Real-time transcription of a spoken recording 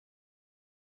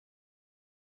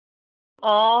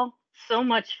all so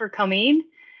much for coming.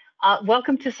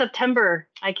 Welcome to September.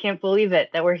 I can't believe it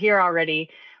that we're here already.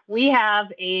 We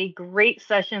have a great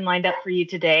session lined up for you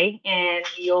today, and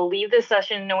you'll leave this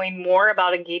session knowing more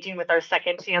about engaging with our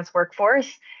second chance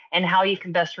workforce and how you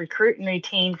can best recruit and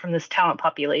retain from this talent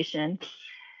population.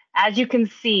 As you can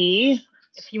see,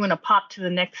 if you want to pop to the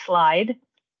next slide,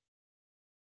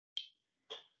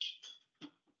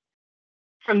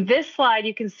 from this slide,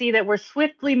 you can see that we're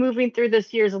swiftly moving through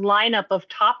this year's lineup of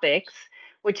topics,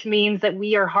 which means that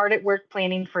we are hard at work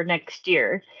planning for next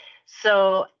year.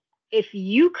 So if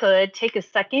you could take a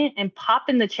second and pop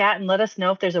in the chat and let us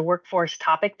know if there's a workforce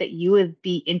topic that you would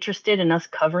be interested in us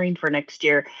covering for next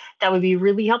year, that would be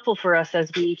really helpful for us as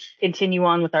we continue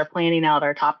on with our planning out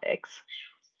our topics.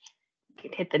 You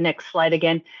can hit the next slide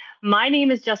again. My name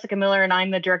is Jessica Miller, and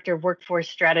I'm the Director of Workforce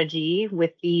Strategy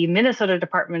with the Minnesota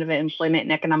Department of Employment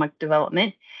and Economic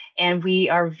Development. And we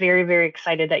are very, very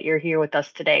excited that you're here with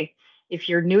us today. If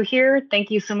you're new here,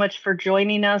 thank you so much for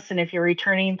joining us. And if you're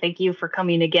returning, thank you for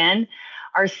coming again.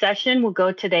 Our session will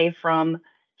go today from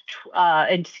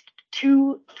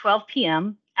 12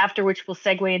 p.m., after which we'll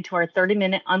segue into our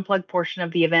 30-minute unplugged portion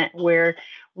of the event where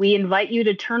we invite you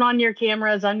to turn on your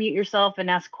cameras, unmute yourself,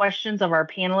 and ask questions of our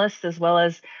panelists as well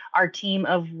as our team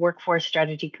of workforce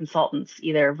strategy consultants,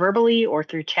 either verbally or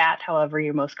through chat, however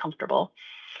you're most comfortable.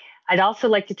 I'd also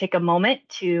like to take a moment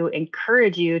to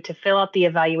encourage you to fill out the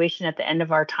evaluation at the end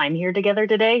of our time here together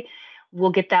today.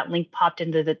 We'll get that link popped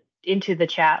into the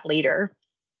chat later.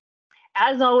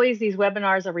 As always, these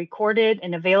webinars are recorded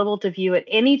and available to view at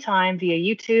any time via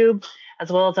YouTube,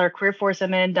 as well as our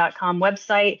careerforcemn.com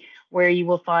website, where you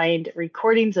will find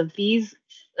recordings of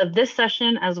this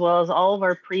session, as well as all of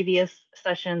our previous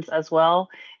sessions as well,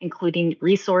 including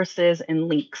resources and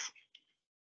links.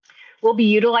 We'll be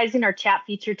utilizing our chat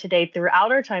feature today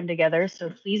throughout our time together, so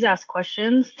please ask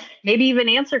questions, maybe even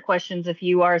answer questions if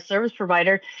you are a service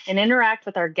provider, and interact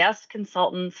with our guests,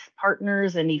 consultants,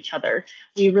 partners, and each other.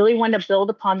 We really want to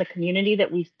build upon the community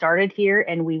that we started here,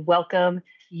 and we welcome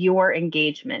your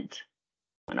engagement.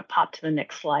 I'm going to pop to the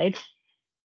next slide.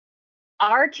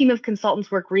 Our team of consultants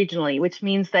work regionally, which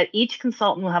means that each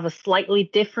consultant will have a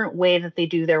slightly different way that they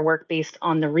do their work based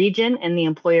on the region and the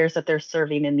employers that they're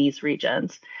serving in these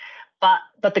regions.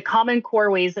 But the common core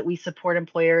ways that we support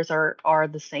employers are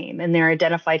the same, and they're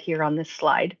identified here on this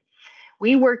slide.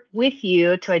 We work with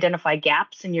you to identify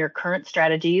gaps in your current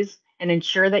strategies and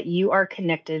ensure that you are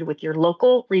connected with your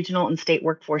local, regional, and state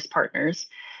workforce partners.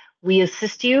 We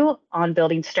assist you on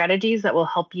building strategies that will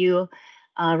help you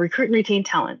recruit and retain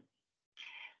talent.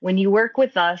 When you work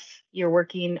with us, you're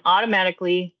working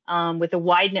automatically with a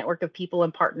wide network of people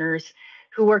and partners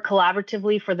who work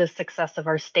collaboratively for the success of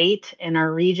our state and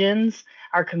our regions,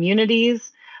 our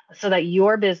communities, so that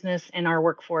your business and our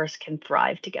workforce can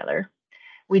thrive together.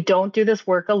 We don't do this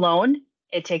work alone.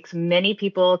 It takes many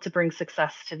people to bring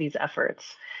success to these efforts.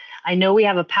 I know we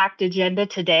have a packed agenda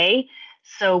today,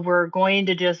 so we're going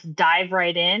to just dive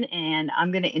right in, and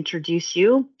I'm going to introduce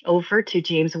you over to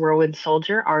James Whirlwind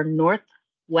Soldier, our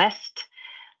Northwest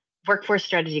Workforce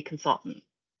Strategy Consultant.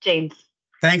 James.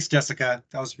 Thanks, Jessica.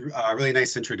 That was a really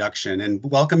nice introduction. And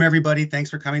welcome, everybody.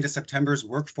 Thanks for coming to September's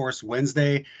Workforce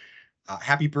Wednesday.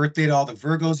 Happy birthday to all the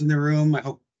Virgos in the room. I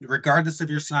hope, regardless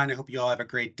of your sign, I hope you all have a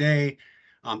great day.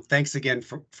 Thanks again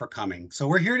for coming. So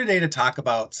we're here today to talk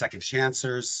about second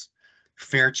chancers,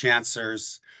 fair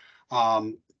chancers,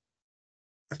 a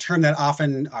term that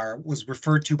often was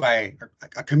referred to by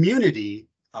a community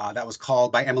that was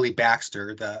called by Emily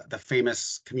Baxter, the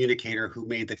famous communicator who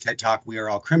made the TED Talk, We Are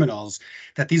All Criminals,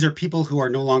 that these are people who are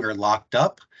no longer locked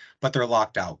up, but they're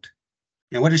locked out.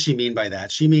 And what does she mean by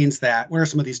that? She means that, what are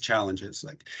some of these challenges?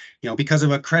 Like, because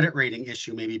of a credit rating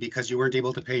issue, maybe because you weren't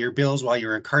able to pay your bills while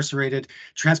you're incarcerated,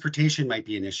 transportation might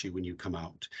be an issue when you come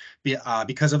out.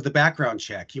 Because of the background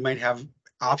check, you might have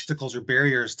obstacles or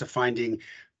barriers to finding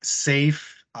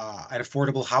safe and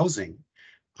affordable housing.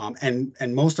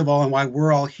 And most of all, and why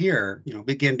we're all here,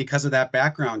 again, because of that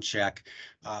background check,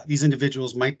 these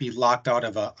individuals might be locked out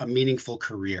of a meaningful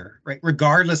career, right?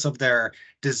 Regardless of their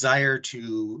desire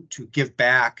to give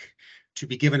back, to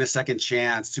be given a second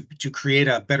chance, to create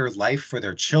a better life for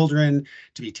their children,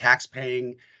 to be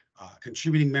tax-paying,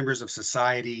 contributing members of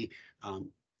society.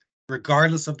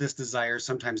 Regardless of this desire,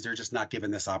 sometimes they're just not given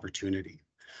this opportunity.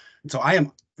 And so I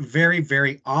am very,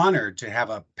 very honored to have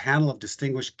a panel of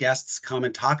distinguished guests come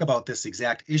and talk about this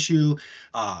exact issue,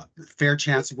 fair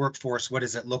chance workforce, what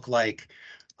does it look like?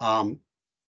 But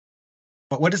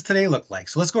what does today look like?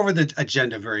 So let's go over the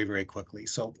agenda very, very quickly.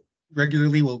 So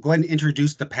regularly, we'll go ahead and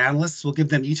introduce the panelists. We'll give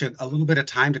them each a little bit of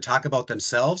time to talk about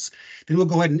themselves. Then we'll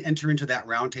go ahead and enter into that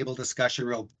roundtable discussion.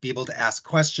 We'll be able to ask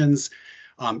questions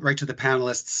right to the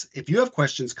panelists. If you have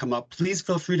questions come up, please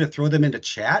feel free to throw them into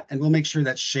chat, and we'll make sure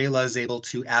that Shayla is able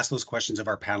to ask those questions of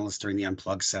our panelists during the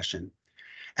Unplugged session.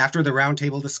 After the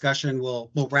roundtable discussion, we'll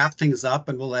wrap things up,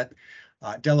 and we'll let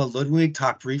Della Ludwig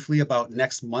talk briefly about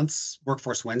next month's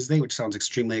Workforce Wednesday, which sounds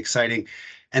extremely exciting.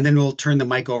 And then we'll turn the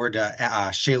mic over to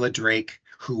Shayla Drake,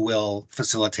 who will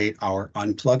facilitate our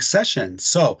Unplugged session.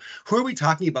 So who are we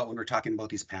talking about when we're talking about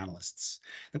these panelists?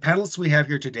 The panelists we have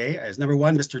here today is number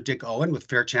one, Mr. Dick Owen with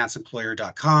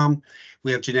fairchanceemployer.com.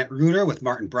 We have Jeanette Reuter with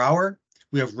Martin Brower.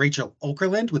 We have Rachel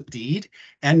Okerlund with Deed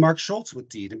and Mark Schultz with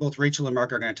Deed. And both Rachel and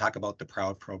Mark are going to talk about the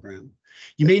PROUD program.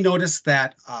 You may notice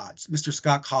that Mr.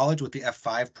 Scott College with the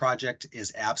F5 project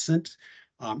is absent.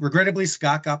 Regrettably,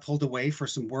 Scott got pulled away for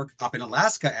some work up in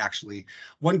Alaska, actually.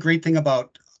 One great thing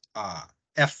about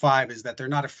F5 is that they're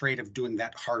not afraid of doing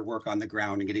that hard work on the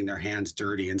ground and getting their hands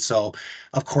dirty. And so,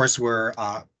 of course, we're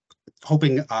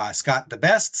hoping Scott the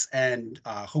best and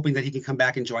hoping that he can come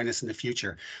back and join us in the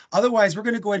future. Otherwise, we're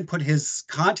going to go ahead and put his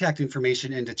contact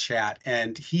information into chat.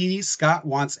 And Scott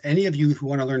wants any of you who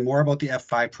want to learn more about the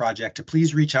F5 project to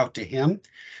please reach out to him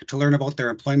to learn about their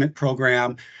employment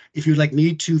program. If you'd like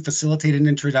me to facilitate an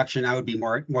introduction, I would be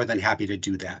more than happy to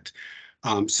do that.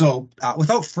 So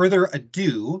without further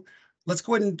ado, let's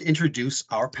go ahead and introduce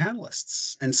our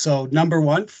panelists. And so number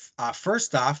one,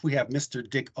 first off, we have Mr.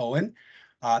 Dick Owen,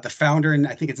 the founder, and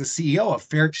I think it's the CEO of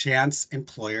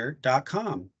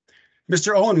fairchanceemployer.com.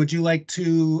 Mr. Owen, would you like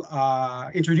to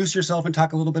introduce yourself and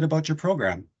talk a little bit about your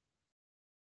program?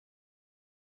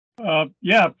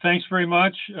 Yeah, thanks very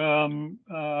much. I'm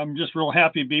just real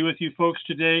happy to be with you folks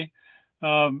today.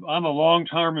 I'm a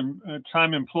long-term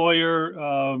time employer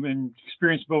and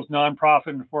experienced both nonprofit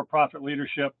and for-profit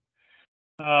leadership.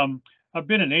 I've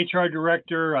been an HR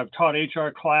director. I've taught HR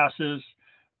classes.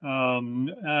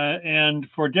 And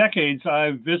for decades,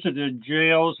 I've visited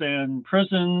jails and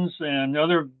prisons and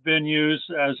other venues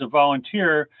as a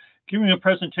volunteer, giving a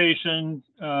presentation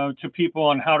to people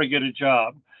on how to get a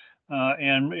job,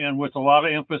 and with a lot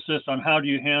of emphasis on how do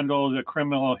you handle the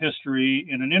criminal history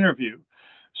in an interview.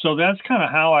 So that's kind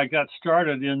of how I got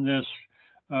started in this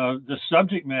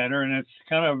subject matter, and it's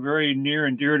kind of very near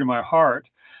and dear to my heart.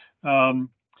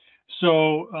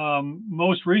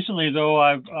 Most recently, though,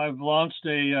 I've launched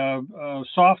a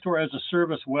software as a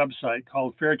service website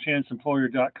called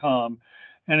fairchanceemployer.com,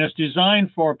 and it's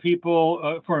designed for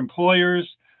people, for employers,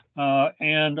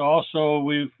 and also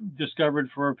we've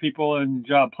discovered for people in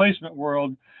job placement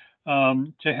world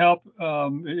to help.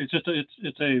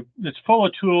 It's full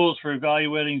of tools for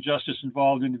evaluating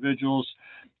justice-involved individuals,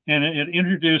 and it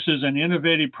introduces an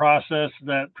innovative process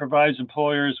that provides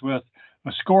employers with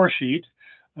a score sheet.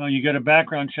 You get a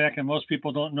background check, and most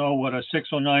people don't know what a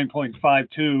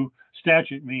 609.52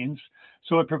 statute means.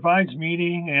 So it provides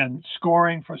meaning and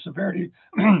scoring for severity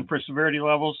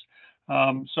levels.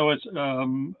 So it's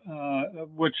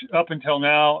which up until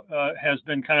now has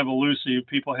been kind of elusive.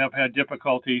 People have had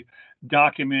difficulty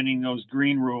documenting those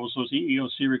green rules, those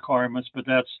EEOC requirements, but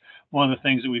that's one of the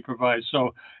things that we provide.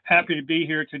 So happy to be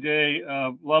here today.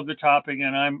 Love the topic,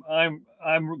 and I'm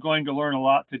going to learn a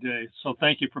lot today. So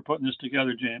thank you for putting this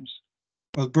together, James.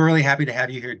 Well, we're really happy to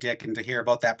have you here, Dick, and to hear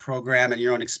about that program and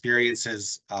your own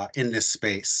experiences in this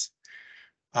space.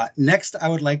 Next, I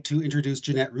would like to introduce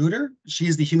Jeanette Reuter. She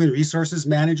is the Human Resources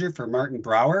Manager for Martin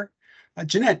Brower.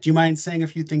 Jeanette, do you mind saying a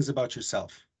few things about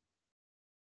yourself?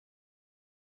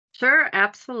 Sure,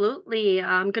 absolutely.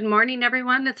 Good morning,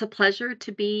 everyone. It's a pleasure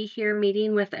to be here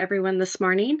meeting with everyone this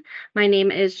morning. My name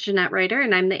is Jeanette Reuter,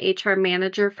 and I'm the HR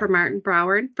manager for Martin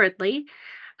Brower and Fridley.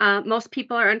 Most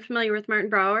people are unfamiliar with Martin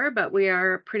Brower, but we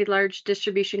are a pretty large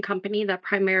distribution company that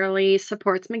primarily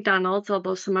supports McDonald's,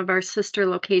 although some of our sister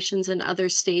locations in other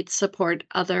states support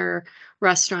other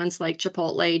restaurants like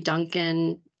Chipotle,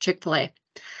 Dunkin', Chick-fil-A.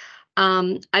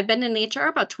 I've been in HR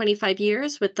about 25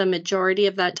 years, with the majority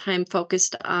of that time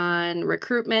focused on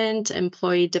recruitment,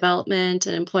 employee development,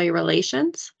 and employee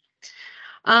relations.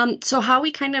 So how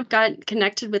we kind of got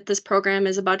connected with this program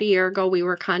is about a year ago, we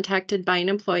were contacted by an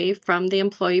employee from the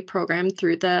employee program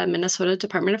through the Minnesota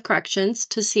Department of Corrections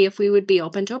to see if we would be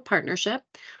open to a partnership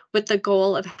with the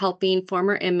goal of helping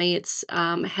former inmates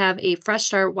have a fresh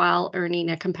start while earning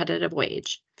a competitive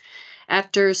wage.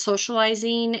 After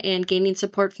socializing and gaining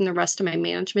support from the rest of my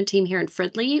management team here in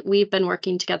Fridley, we've been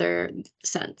working together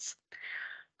since.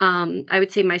 I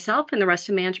would say myself and the rest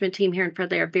of the management team here in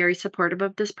Fridley are very supportive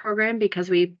of this program because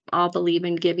we all believe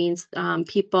in giving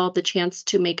people the chance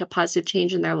to make a positive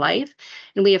change in their life.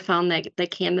 And we have found that the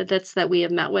candidates that we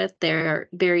have met with, they're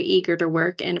very eager to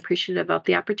work and appreciative of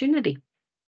the opportunity.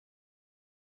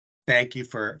 Thank you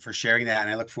for sharing that, and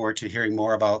I look forward to hearing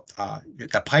more about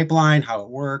the pipeline, how it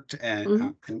worked,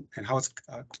 and how it's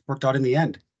worked out in the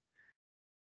end.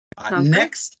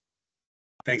 Next,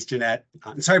 thanks, Jeanette.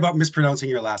 I'm sorry about mispronouncing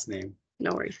your last name.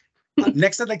 No worries.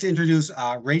 Next, I'd like to introduce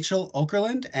Rachel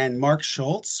Okerlund and Mark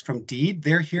Schultz from DEED.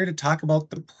 They're here to talk about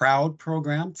the PROUD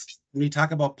program. When we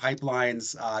talk about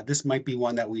pipelines, this might be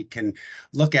one that we can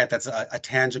look at that's a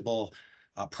tangible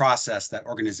process that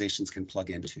organizations can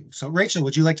plug into. So Rachel,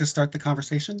 would you like to start the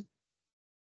conversation?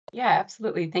 Yeah,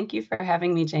 absolutely. Thank you for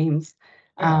having me, James.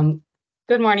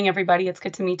 Good morning, everybody. It's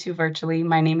good to meet you virtually.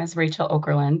 My name is Rachel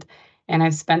Okerlund, and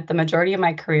I've spent the majority of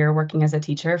my career working as a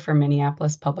teacher for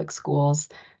Minneapolis Public Schools,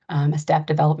 a staff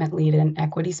development lead and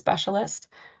equity specialist.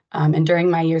 And during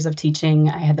my years of teaching,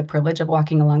 I had the privilege of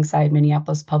walking alongside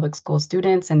Minneapolis Public School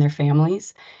students and their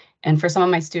families. And for some of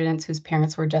my students whose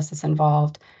parents were justice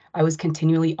involved, I was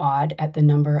continually awed at the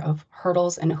number of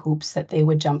hurdles and hoops that they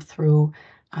would jump through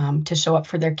to show up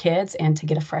for their kids and to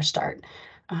get a fresh start.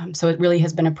 So it really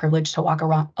has been a privilege to walk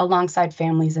around alongside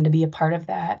families and to be a part of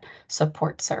that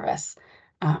support service.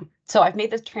 So I've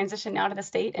made this transition now to the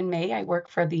state in May. I work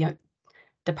for the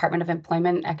Department of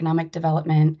Employment and Economic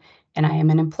Development, and I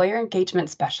am an employer engagement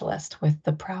specialist with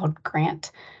the PROUD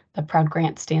grant. The PROUD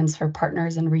grant stands for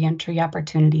Partners in Reentry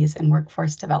Opportunities and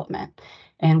Workforce Development.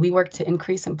 And we work to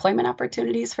increase employment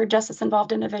opportunities for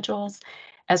justice-involved individuals,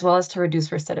 as well as to reduce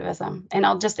recidivism. And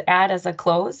I'll just add as a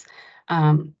close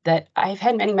that I've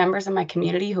had many members in my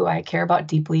community who I care about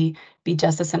deeply be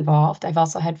justice involved. I've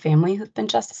also had family who've been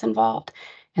justice involved.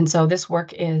 And so this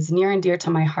work is near and dear to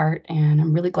my heart, and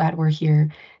I'm really glad we're here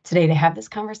today to have this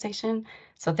conversation.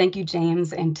 So thank you,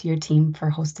 James, and to your team for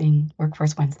hosting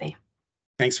Workforce Wednesday.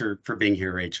 Thanks for being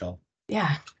here, Rachel.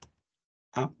 Yeah.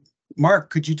 Mark,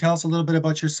 could you tell us a little bit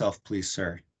about yourself, please,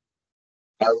 sir?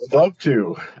 I would love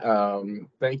to.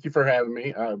 Thank you for having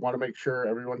me. I want to make sure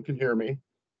everyone can hear me.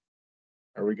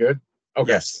 Are we good?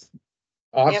 Okay. Yes.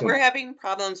 Awesome. Yeah, we're having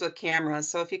problems with cameras,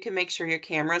 so if you can make sure your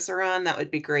cameras are on, that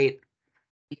would be great.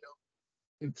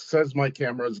 It says my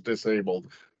camera is disabled.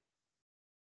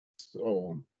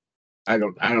 So I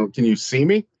don't, can you see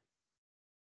me?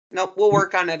 Nope, we'll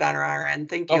work on it on our end.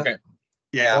 Thank you. Okay.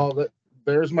 Yeah. Well,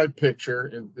 there's my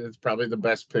picture. It's probably the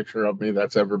best picture of me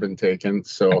that's ever been taken.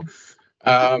 So,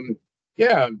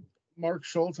 yeah, Mark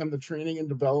Schultz, I'm the training and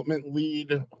development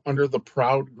lead under the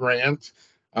PROUD grant.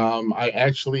 I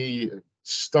actually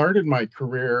started my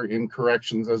career in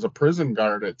corrections as a prison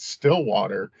guard at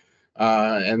Stillwater,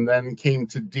 and then came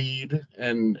to DEED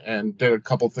and did a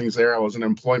couple things there. I was an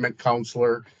employment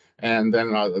counselor, and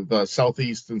then the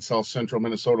Southeast and South Central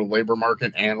Minnesota labor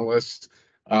market analyst.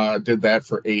 Did that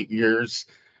for 8 years.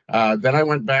 Then I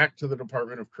went back to the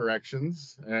Department of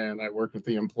Corrections and I worked with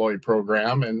the employee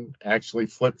program and actually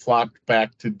flip-flopped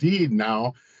back to DEED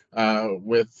now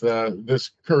with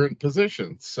this current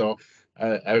position. So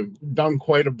I've done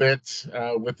quite a bit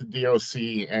with the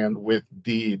DOC and with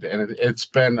DEED, and it's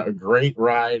been a great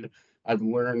ride. I've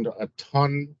learned a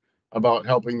ton about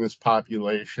helping this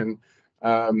population.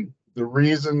 The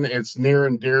reason it's near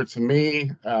and dear to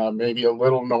me, maybe a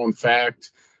little known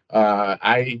fact,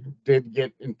 I did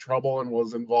get in trouble and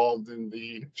was involved in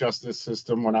the justice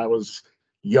system when I was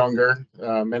younger,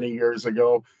 many years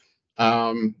ago.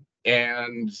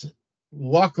 And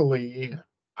luckily,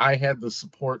 I had the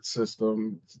support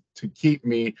system to keep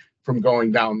me from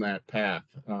going down that path.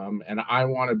 And I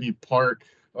want to be part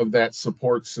of that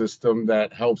support system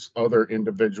that helps other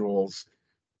individuals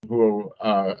who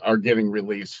are getting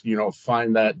released,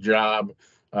 find that job,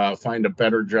 find a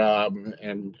better job,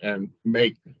 and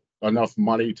make enough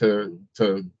money to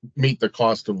meet the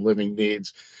cost of living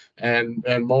needs. And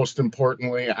most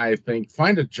importantly, I think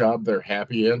find a job they're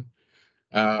happy in.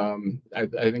 I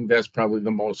think that's probably the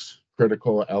most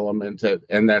critical element,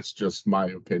 and that's just my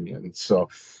opinion. So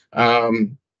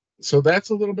that's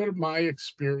a little bit of my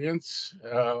experience.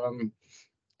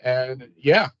 And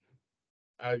yeah,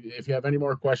 if you have any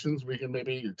more questions, we can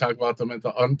maybe talk about them at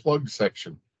the unplugged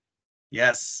section.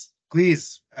 Yes,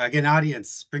 please. Again,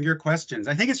 audience, bring your questions.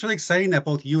 I think it's really exciting that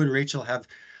both you and Rachel have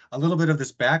a little bit of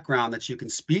this background that you can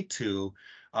speak to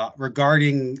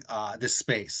regarding this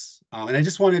space. And I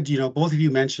just wanted, both of you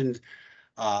mentioned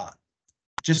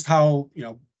just how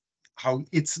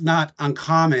it's not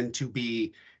uncommon to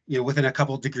be, within a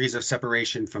couple of degrees of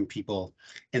separation from people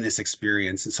in this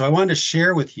experience. And so I wanted to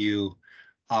share with you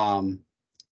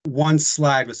one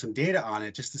slide with some data on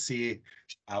it just to see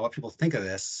what people think of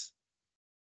this.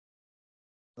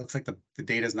 Looks like the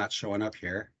data is not showing up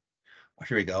here. Oh,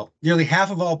 here we go. Nearly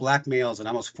half of all Black males and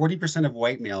almost 40% of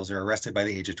white males are arrested by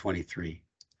the age of 23.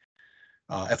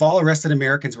 If all arrested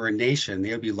Americans were a nation,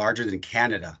 they would be larger than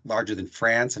Canada, larger than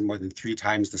France, and more than 3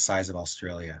 times the size of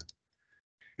Australia.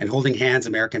 And holding hands,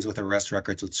 Americans with arrest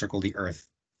records would circle the earth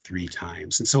 3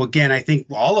 times. And so again, I think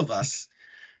all of us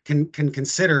can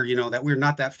consider, you know, that we're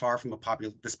not that far from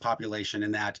this population,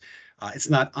 and that it's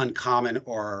not uncommon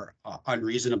or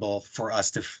unreasonable for us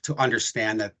to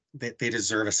understand that they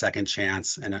deserve a second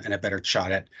chance and a better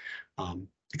shot at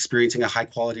experiencing a high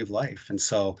quality of life. And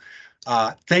so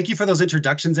thank you for those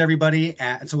introductions, everybody.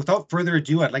 And so without further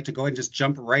ado, I'd like to go ahead and just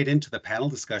jump right into the panel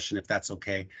discussion, if that's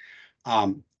okay.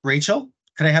 Rachel,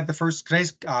 could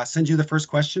I send you the first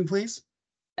question, please?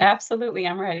 Absolutely,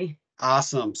 I'm ready.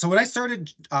 Awesome. So when I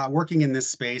started working in this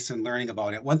space and learning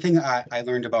about it, one thing I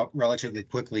learned about relatively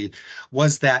quickly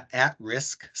was that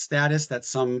at-risk status that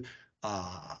some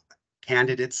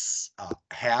candidates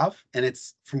have. And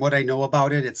it's, from what I know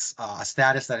about it, it's a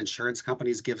status that insurance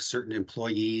companies give certain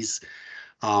employees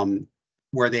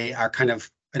where they are kind of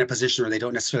in a position where they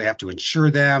don't necessarily have to insure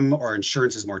them, or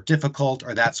insurance is more difficult,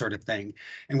 or that sort of thing.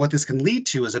 And what this can lead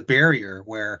to is a barrier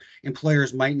where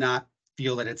employers might not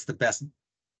feel that it's the best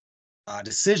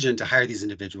decision to hire these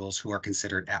individuals who are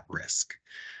considered at risk.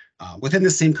 Within the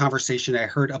same conversation, I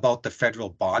heard about the federal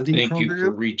bonding program. Thank you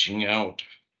for reaching out.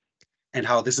 And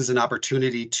how this is an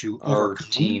opportunity to Our overcome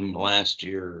team last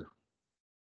year.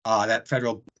 that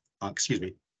federal, excuse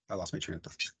me, I lost my train of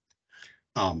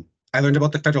thought. I learned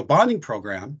about the federal bonding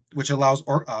program, which allows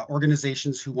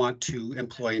organizations who want to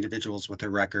employ individuals with a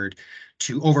record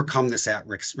to overcome this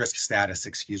at-risk status,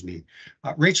 excuse me.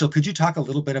 Rachel, could you talk a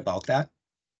little bit about that?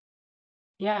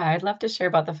 Yeah, I'd love to share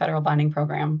about the federal bonding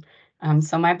program.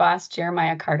 So my boss,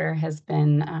 Jeremiah Carter, has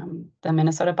been the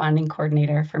Minnesota bonding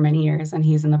coordinator for many years, and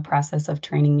he's in the process of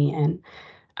training me in.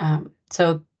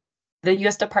 So the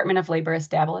U.S. Department of Labor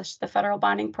established the federal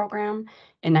bonding program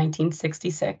in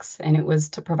 1966, and it was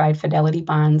to provide fidelity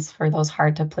bonds for those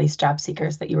hard-to-place job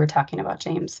seekers that you were talking about,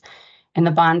 James. And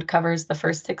the bond covers the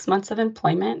first 6 months of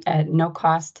employment at no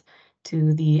cost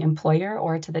to the employer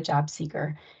or to the job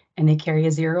seeker. And they carry a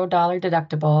 $0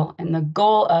 deductible. And the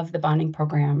goal of the bonding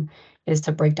program is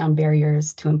to break down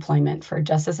barriers to employment for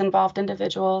justice-involved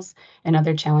individuals and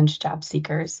other challenged job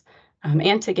seekers,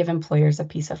 and to give employers a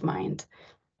peace of mind.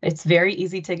 It's very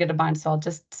easy to get a bond, so I'll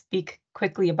just speak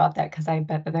quickly about that because I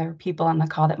bet that there are people on the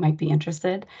call that might be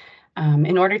interested.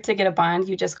 In order to get a bond,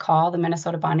 you just call the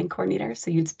Minnesota bonding coordinator. So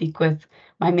you'd speak with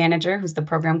my manager, who's the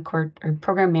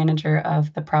program manager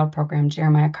of the PROUD program,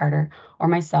 Jeremiah Carter, or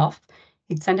myself.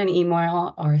 You'd send an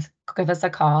email or give us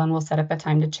a call, and we'll set up a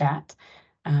time to chat.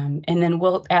 And then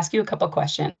we'll ask you a couple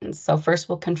questions. So first,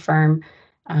 we'll confirm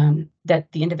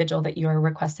that the individual that you are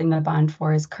requesting the bond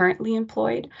for is currently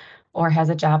employed or has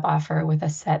a job offer with a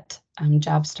set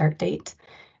job start date.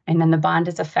 And then the bond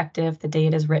is effective the day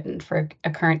it is written for a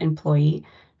current employee.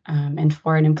 And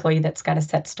for an employee that's got a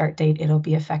set start date, it'll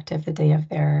be effective the day of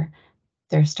their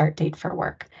start date for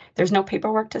work. There's no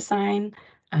paperwork to sign.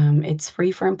 It's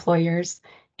free for employers,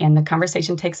 and the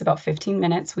conversation takes about 15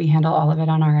 minutes. We handle all of it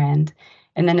on our end.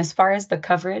 And then as far as the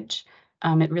coverage,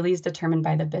 it really is determined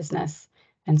by the business.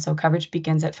 And so coverage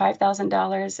begins at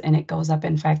 $5,000 and it goes up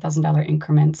in $5,000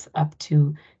 increments up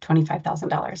to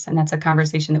 $25,000. And that's a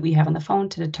conversation that we have on the phone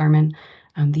to determine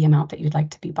the amount that you'd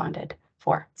like to be bonded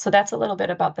for. So that's a little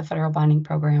bit about the federal bonding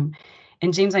program.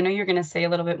 And James, I know you're going to say a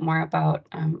little bit more about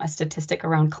a statistic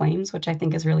around claims, which I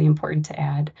think is really important to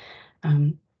add.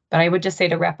 But I would just say,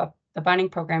 to wrap up the bonding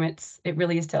program, it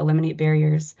really is to eliminate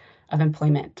barriers of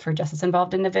employment for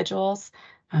justice-involved individuals,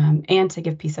 and to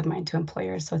give peace of mind to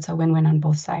employers. So it's a win-win on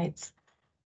both sides.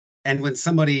 And when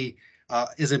somebody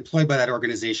is employed by that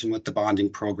organization with the bonding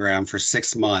program for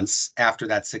 6 months, after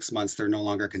that 6 months, they're no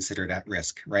longer considered at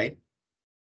risk, right?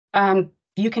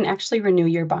 You can actually renew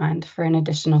your bond for an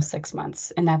additional 6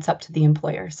 months, and that's up to the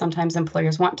employer. Sometimes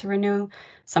employers want to renew,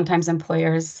 sometimes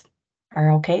employers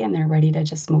are okay and they're ready to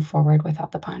just move forward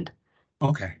without the bond.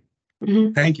 Okay.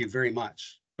 Mm-hmm. Thank you very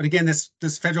much. But again,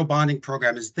 this federal bonding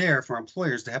program is there for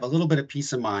employers to have a little bit of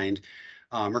peace of mind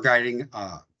regarding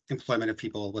employment of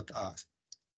people with a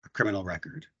criminal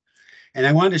record. And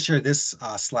I wanted to share this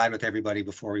slide with everybody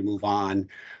before we move on,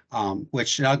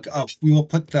 which we will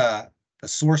put the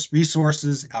source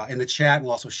resources in the chat.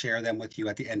 We'll also share them with you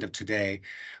at the end of today.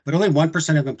 But only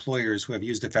 1% of employers who have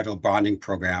used the federal bonding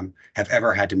program have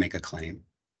ever had to make a claim.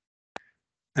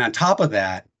 And on top of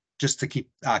that, just to keep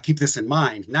this in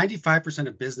mind, 95%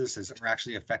 of businesses are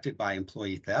actually affected by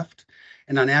employee theft,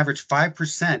 and on average,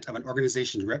 5% of an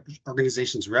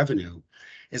organization's revenue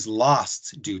is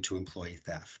lost due to employee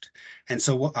theft. And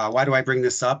so, why do I bring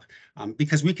this up?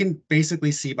 Because we can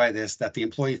basically see by this that the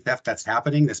employee theft that's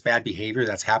happening, this bad behavior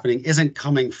that's happening, isn't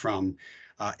coming from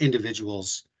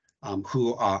individuals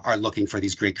who are looking for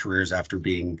these great careers after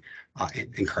being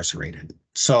incarcerated.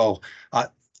 So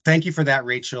thank you for that,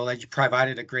 Rachel. You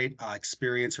provided a great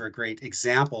experience or a great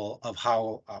example of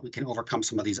how we can overcome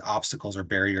some of these obstacles or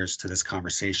barriers to this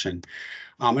conversation.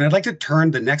 And I'd like to turn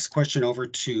the next question over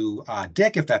to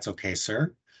Dick, if that's okay,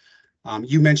 sir.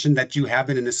 You mentioned that you have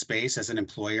been in this space as an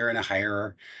employer and a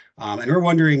hirer, and we're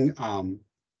wondering,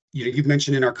 you've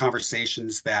mentioned in our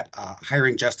conversations that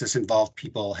hiring justice-involved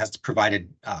people has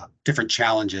provided different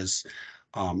challenges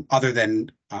other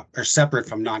than or separate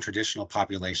from non-traditional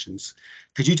populations.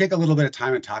 Could you take a little bit of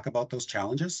time and talk about those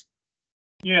challenges?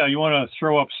 Yeah, you want to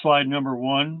throw up slide number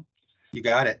 1? You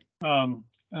got it. And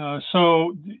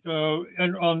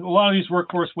on a lot of these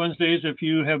Workforce Wednesdays, if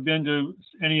you have been to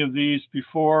any of these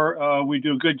before, we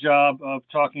do a good job of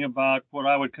talking about what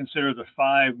I would consider the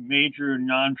 5 major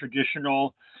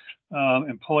non-traditional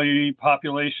employee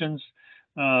populations,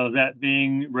 that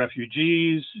being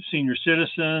refugees, senior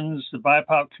citizens, the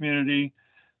BIPOC community,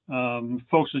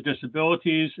 folks with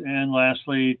disabilities, and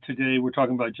lastly, today we're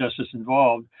talking about justice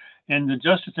involved. And the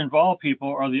justice involved people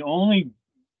are the only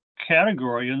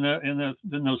category in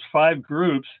those 5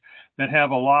 groups that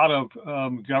have a lot of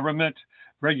government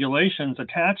regulations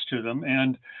attached to them,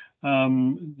 and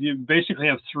you basically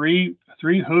have three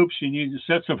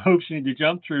sets of hoops you need to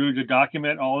jump through to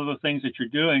document all of the things that you're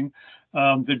doing.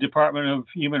 The Department of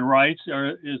Human Rights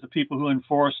is the people who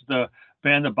enforce the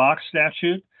Ban the Box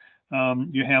statute.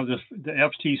 You have the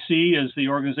FTC is the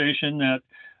organization that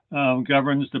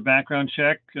governs the background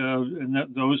check, and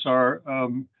those are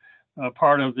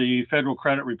part of the Federal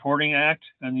Credit Reporting Act.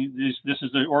 And this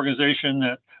is the organizations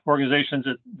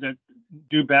that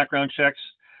do background checks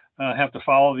have to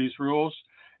follow these rules.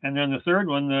 And then the third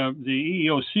one, the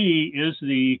EEOC, is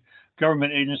the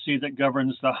government agency that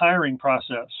governs the hiring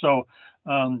process. So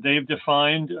they've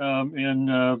defined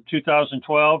in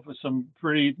 2012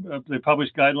 they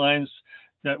published guidelines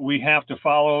that we have to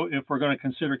follow if we're going to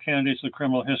consider candidates with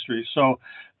criminal history. So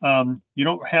you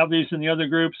don't have these in the other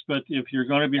groups, but if you're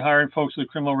going to be hiring folks with a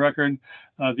criminal record,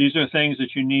 these are things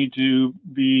that you need to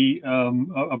be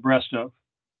abreast of.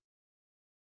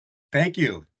 Thank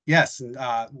you. Yes, and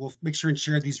we'll make sure and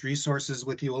share these resources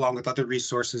with you along with other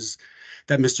resources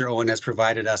that Mr. Owen has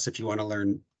provided us if you want to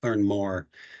learn more.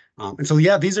 And so,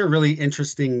 yeah, these are really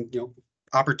interesting,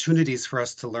 opportunities for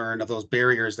us to learn of those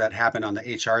barriers that happen on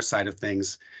the HR side of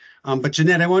things. But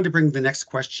Jeanette, I wanted to bring the next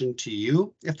question to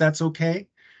you, if that's okay.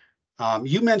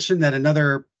 You mentioned that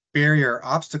another barrier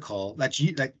obstacle that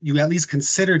you at least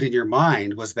considered in your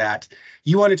mind was that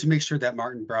you wanted to make sure that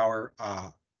Martin Brower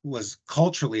was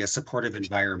culturally a supportive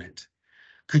environment.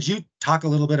 Could you talk a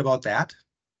little bit about that?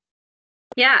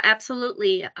 Yeah,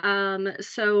 absolutely.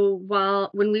 So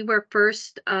when we were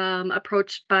first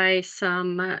approached by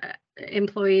some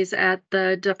employees at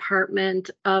the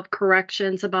Department of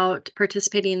Corrections about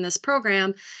participating in this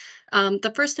program,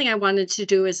 the first thing I wanted to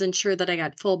do is ensure that I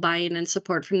got full buy-in and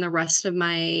support from the rest of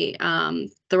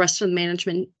the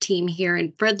management team here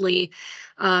in Fridley,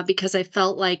 because I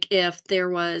felt like if there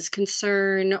was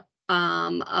concern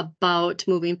about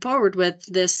moving forward with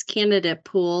this candidate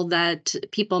pool, that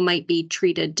people might be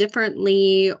treated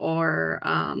differently, or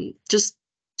just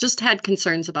had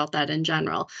concerns about that in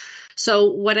general.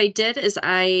 So what I did is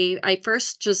I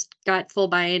first just got full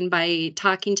buy-in by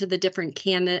talking to the different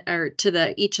candidate or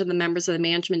to each of the members of the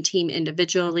management team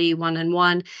individually,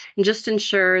 one-on-one, and just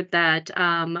ensure that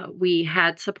we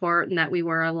had support and that we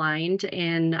were aligned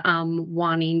in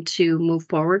wanting to move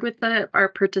forward with our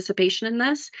participation in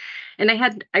this. And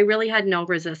I really had no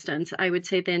resistance. I would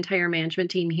say the entire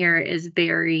management team here is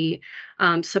very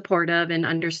supportive and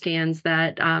understands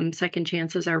that second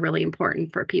chances are really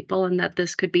important for people and that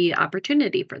this could be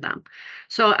opportunity for them.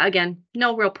 So again,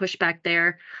 no real pushback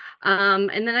there. And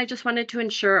then I just wanted to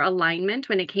ensure alignment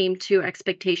when it came to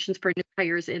expectations for new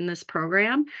hires in this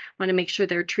program. Want to make sure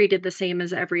they're treated the same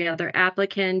as every other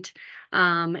applicant,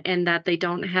 and that they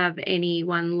don't have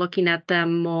anyone looking at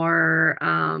them more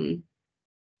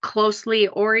closely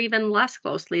or even less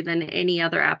closely than any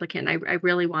other applicant. I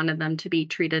really wanted them to be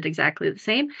treated exactly the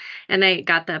same, and I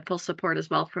got that full support as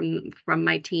well from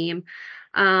my team.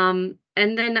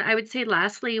 And then I would say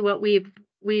lastly, what we've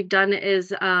done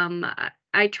is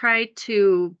I tried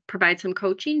to provide some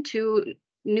coaching to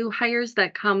new hires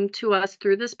that come to us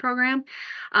through this program.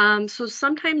 So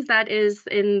sometimes that is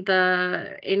in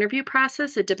the interview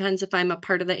process. It depends if I'm a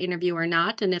part of the interview or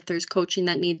not, and if there's coaching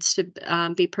that needs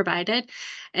to be provided.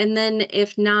 And then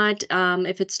if not,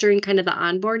 if it's during kind of the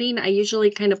onboarding, I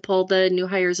usually kind of pull the new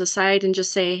hires aside and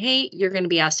just say, hey, you're going to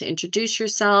be asked to introduce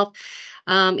yourself.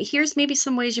 Here's maybe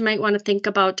some ways you might want to think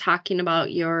about talking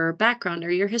about your background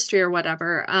or your history or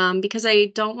whatever, because I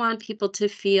don't want people to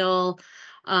feel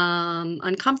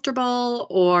uncomfortable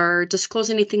or disclose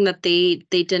anything that they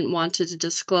didn't want to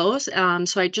disclose.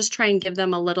 So I just try and give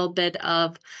them a little bit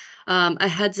of a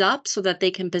heads up so that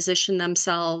they can position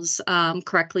themselves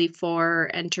correctly for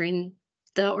entering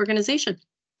the organization.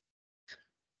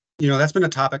 You know, that's been a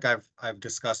topic I've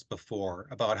discussed before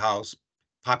about how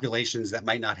populations that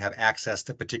might not have access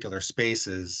to particular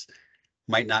spaces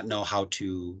might not know how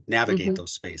to navigate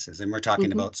those spaces. And we're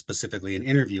talking about specifically an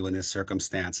interview in this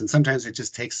circumstance. And sometimes it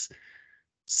just takes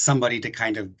somebody to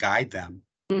kind of guide them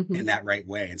in that right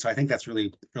way. And so I think that's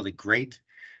really, really great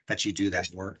that you do that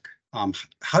work.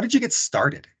 How did you get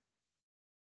started?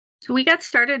 So we got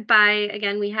started by,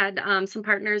 again, we had some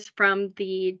partners from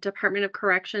the Department of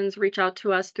Corrections reach out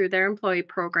to us through their employee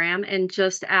program and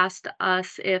just asked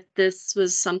us if this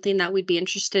was something that we'd be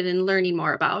interested in learning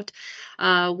more about.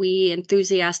 We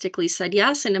enthusiastically said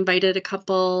yes and invited a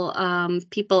couple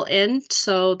people in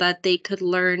so that they could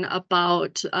learn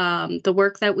about the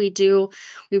work that we do.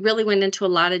 We really went into a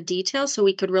lot of detail so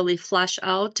we could really flesh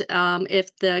out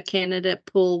if the candidate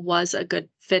pool was a good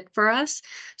fit for us.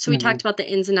 So we talked about the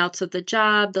ins and outs of the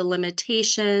job, the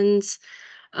limitations.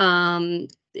 We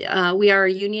are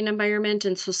a union environment,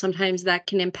 and so sometimes that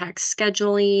can impact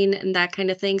scheduling and that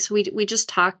kind of thing. So we just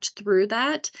talked through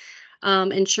that,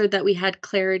 ensured that we had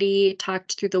clarity,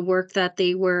 talked through the work that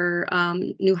they were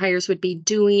new hires would be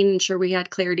doing, ensure we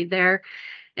had clarity there.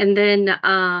 And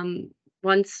then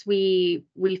once we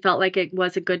felt like it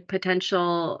was a good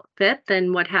potential fit,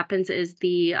 then what happens is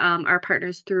our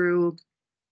partners through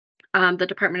the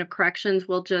Department of Corrections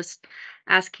will just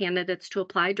ask candidates to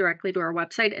apply directly to our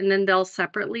website, and then they'll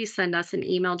separately send us an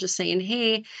email just saying,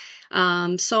 hey,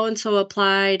 so-and-so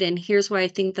applied, and here's why I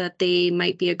think that they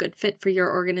might be a good fit for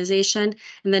your organization.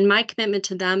 And then my commitment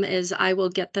to them is I will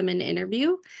get them an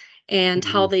interview, and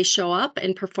how they show up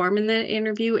and perform in the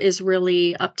interview is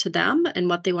really up to them and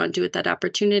what they want to do with that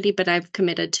opportunity. But I've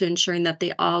committed to ensuring that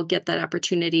they all get that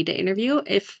opportunity to interview.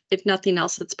 If nothing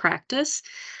else, it's practice.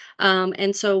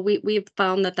 And so we've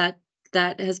found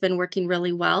that has been working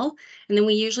really well. And then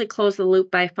we usually close the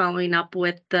loop by following up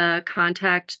with the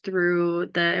contact through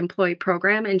the employee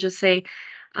program and just say,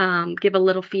 give a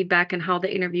little feedback on how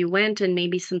the interview went and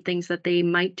maybe some things that they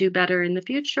might do better in the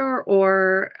future,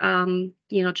 or,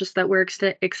 just that we're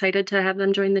excited to have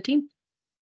them join the team.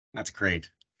 That's great.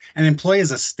 And employee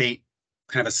is a state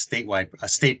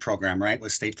program, right?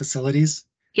 With state facilities?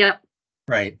 Yep.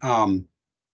 Right.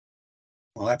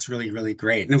 Well, that's really, really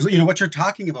great. And what you're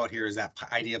talking about here is that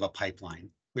idea of a pipeline,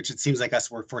 which it seems like us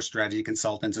workforce strategy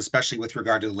consultants, especially with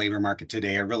regard to the labor market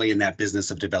today, are really in that business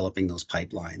of developing those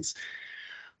pipelines.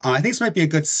 I think this might be a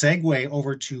good segue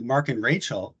over to Mark and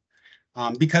Rachel,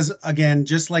 because again,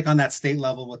 just like on that state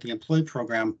level with the employee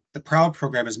program, the PROUD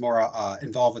program is more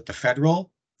involved with the federal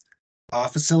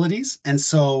facilities. And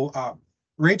so,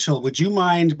 Rachel, would you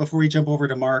mind, before we jump over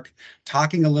to Mark,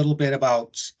 talking a little bit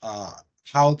about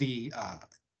how the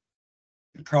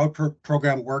PROUD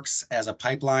program works as a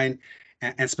pipeline,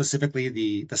 and specifically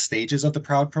the stages of the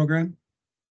PROUD program?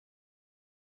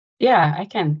 Yeah, I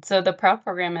can. So the PROUD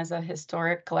program is a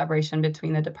historic collaboration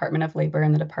between the Department of Labor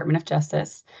and the Department of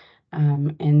Justice.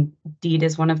 And DEED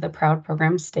is one of the PROUD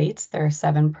program states. There are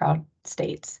 7 PROUD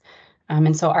states.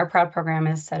 And so our PROUD program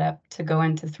is set up to go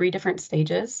into 3 different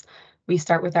stages. We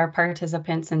start with our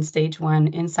participants in stage 1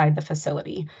 inside the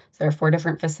facility. So there are 4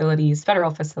 different facilities, federal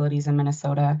facilities in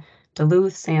Minnesota: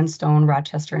 Duluth, Sandstone,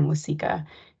 Rochester, and Waseca.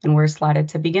 And we're slotted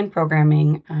to begin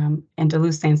programming in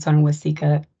Duluth, Sandstone, and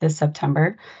Waseca this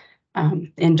September.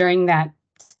 And during that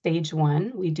stage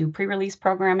 1, we do pre-release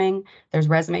programming. There's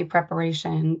resume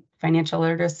preparation, financial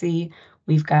literacy.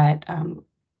 We've got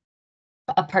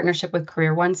a partnership with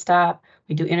Career One Stop.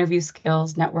 We do interview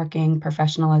skills, networking,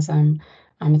 professionalism.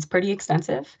 It's pretty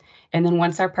extensive. And then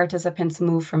once our participants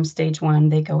move from stage 1,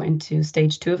 they go into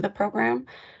stage 2 of the program.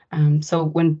 So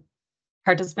when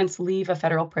participants leave a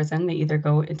federal prison, they either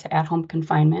go into at-home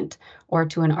confinement or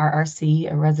to an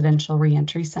RRC, a residential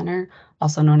reentry center,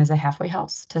 also known as a halfway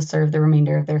house, to serve the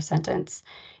remainder of their sentence.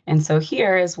 And so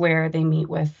here is where they meet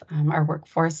with our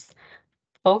workforce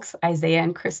folks, Isaiah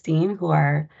and Christine, who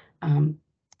are going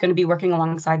to be working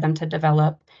alongside them to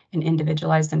develop an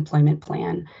individualized employment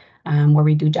plan. where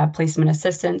we do job placement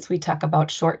assistance. We talk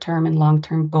about short-term and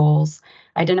long-term goals,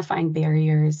 identifying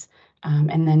barriers,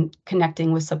 and then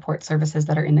connecting with support services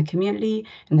that are in the community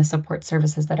and the support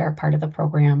services that are part of the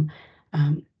program.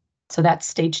 So that's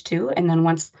stage 2. And then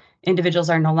once individuals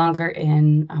are no longer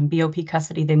in BOP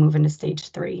custody, they move into stage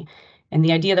 3. And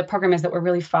the idea of the program is that we're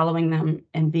really following them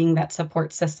and being that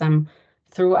support system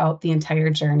throughout the entire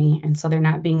journey. And so they're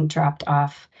not being dropped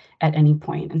off at any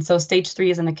point. And so stage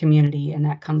 3 is in the community, and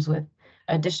that comes with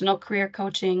additional career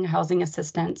coaching, housing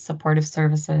assistance, supportive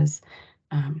services.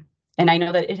 And I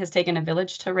know that it has taken a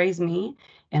village to raise me,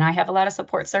 and I have a lot of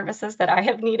support services that I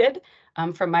have needed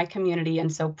from my community.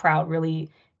 And so Proud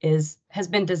really has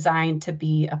been designed to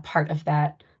be a part of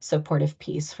that supportive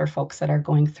piece for folks that are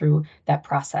going through that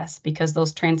process, because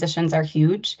those transitions are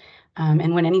huge.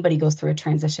 And when anybody goes through a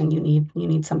transition, you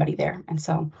need somebody there. And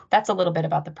so that's a little bit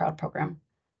about the Proud program.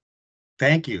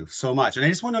 Thank you so much. And I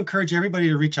just want to encourage everybody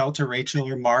to reach out to Rachel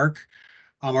or Mark,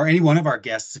 or any one of our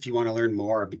guests if you want to learn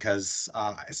more, because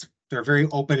they're very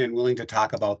open and willing to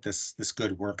talk about this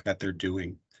good work that they're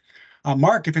doing.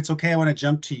 Mark, if it's okay, I want to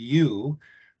jump to you.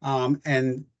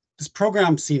 And this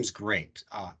program seems great,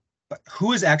 but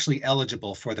who is actually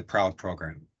eligible for the Proud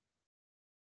program?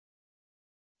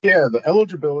 Yeah, the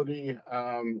eligibility,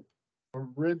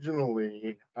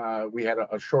 originally, we had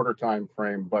a shorter time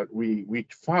frame, but we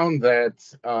found that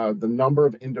the number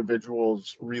of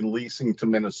individuals releasing to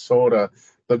Minnesota,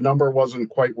 the number wasn't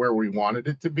quite where we wanted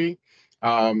it to be.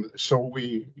 So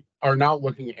we are now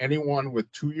looking at anyone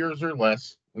with 2 years or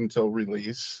less until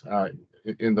release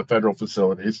in the federal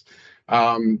facilities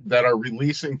that are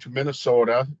releasing to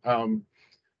Minnesota.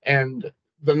 And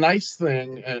the nice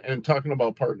thing, and talking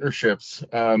about partnerships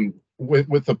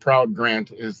with the Proud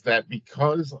grant, is that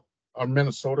because our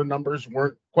Minnesota numbers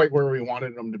weren't quite where we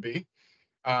wanted them to be,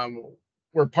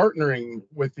 we're partnering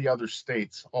with the other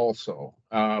states also,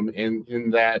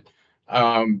 in that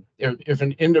if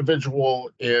an individual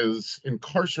is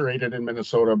incarcerated in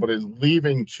Minnesota but is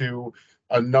leaving to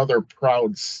another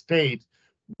Proud state,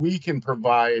 we can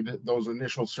provide those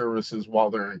initial services while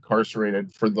they're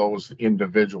incarcerated for those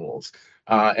individuals.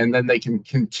 And then they can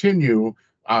continue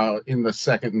in the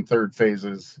second and third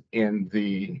phases in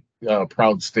the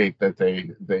Proud state that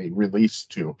they release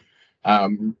to.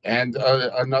 And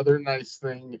another nice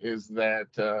thing is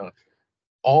that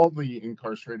all the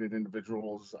incarcerated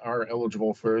individuals are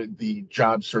eligible for the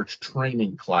job search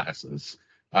training classes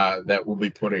that we'll be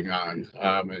putting on.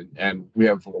 And we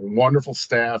have a wonderful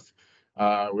staff.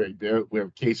 We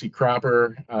have Casey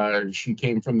Cropper. She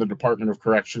came from the Department of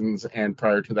Corrections, and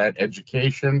prior to that,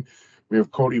 education. We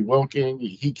have Cody Wilking.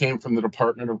 He came from the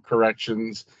Department of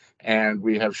Corrections. And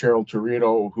we have Cheryl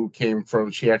Torito, who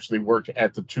she actually worked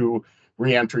at the 2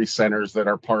 reentry centers that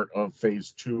are part of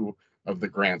phase 2 of the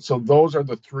grant. So those are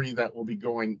the 3 that will be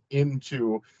going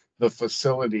into the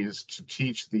facilities to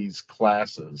teach these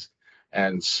classes.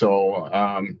 And so,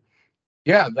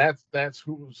 yeah, that's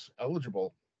who's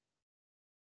eligible.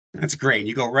 That's great.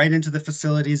 You go right into the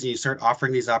facilities and you start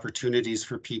offering these opportunities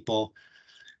for people.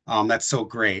 That's so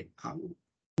great.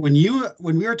 When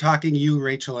we were talking, you,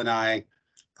 Rachel, and I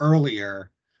earlier,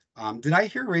 did I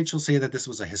hear Rachel say that this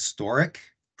was a historic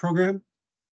program?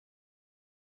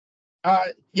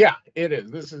 Yeah, it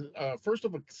is. This is first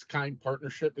of its kind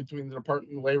partnership between the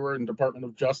Department of Labor and Department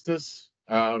of Justice,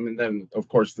 and then of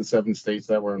course the 7 states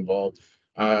that were involved.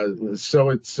 So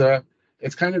it's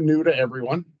kind of new to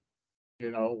everyone,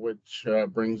 which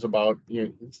brings about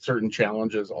certain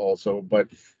challenges also. But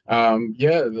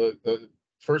yeah, the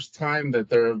first time that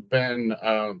there have been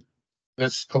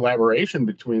this collaboration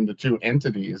between the 2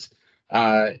 entities,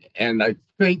 and I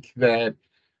think that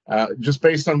just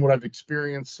based on what I've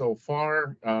experienced so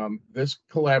far, this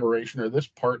collaboration or this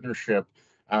partnership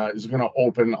is going to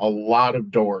open a lot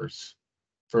of doors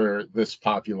for this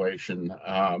population.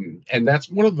 And that's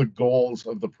one of the goals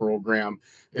of the program,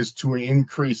 is to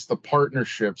increase the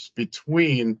partnerships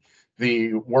between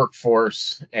the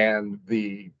workforce and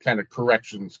the kind of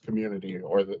corrections community,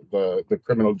 or the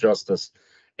criminal justice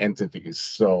entities.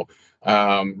 So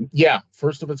yeah,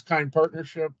 first of its kind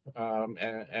partnership,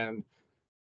 and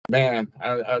man,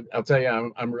 I'll tell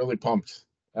you, I'm really pumped.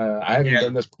 I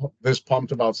haven't been this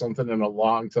pumped about something in a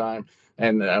long time,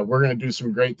 and we're going to do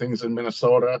some great things in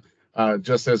Minnesota,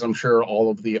 just as I'm sure all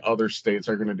of the other states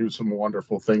are going to do some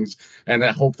wonderful things. And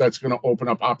I hope that's going to open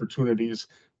up opportunities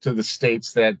to the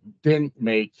states that didn't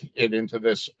make it into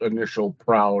this initial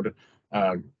Proud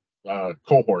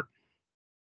cohort.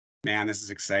 Man, this is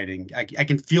exciting. I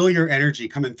can feel your energy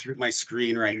coming through my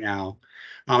screen right now.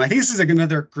 I think this is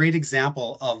another great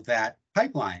example of that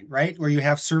pipeline, right? Where you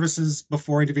have services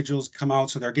before individuals come out,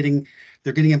 so they're getting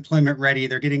employment ready,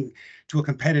 they're getting to a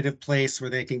competitive place where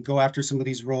they can go after some of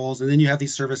these roles, and then you have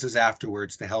these services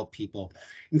afterwards to help people,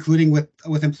 including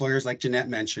with employers like Jeanette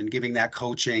mentioned, giving that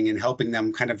coaching and helping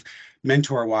them kind of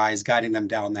mentor-wise, guiding them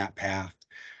down that path.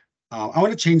 I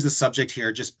want to change the subject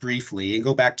here just briefly and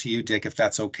go back to you, Dick, if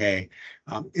that's okay.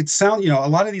 You know, a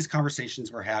lot of these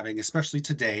conversations we're having, especially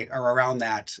today, are around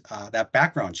that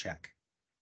background check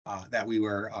that we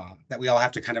all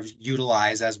have to kind of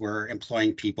utilize as we're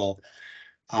employing people.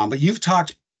 But you've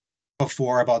talked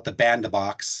before about the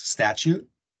ban-the-box statute,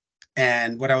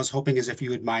 and what I was hoping is if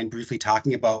you would mind briefly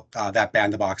talking about that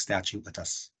ban-the-box statute with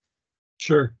us.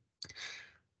 Sure.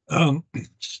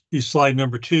 Slide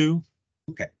number 2.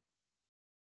 Okay.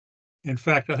 In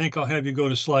fact, I think I'll have you go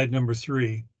to slide number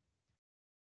 3.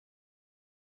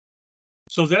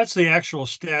 So that's the actual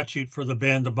statute for the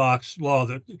ban-the-box law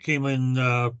that came in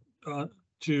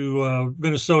to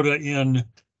Minnesota in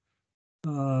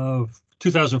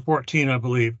 2014, I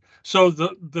believe. So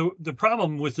the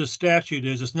problem with this statute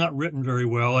is it's not written very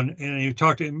well, and you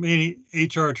talk to many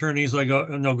HR attorneys,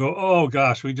 and they'll go, "Oh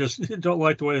gosh, we just don't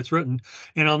like the way it's written."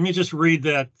 And let me just read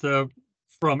that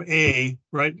from A,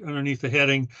 right underneath the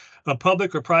heading: a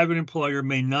public or private employer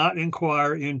may not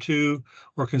inquire into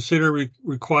or consider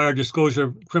require disclosure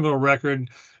of criminal record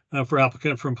for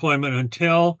applicant for employment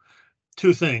until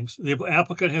two things: the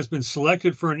applicant has been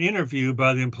selected for an interview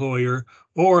by the employer,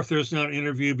 or if there's not an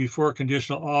interview before a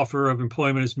conditional offer of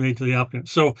employment is made to the applicant.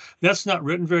 So that's not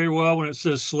written very well when it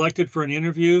says selected for an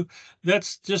interview.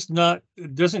 That's just not,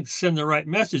 it doesn't send the right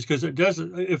message, because it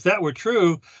doesn't. If that were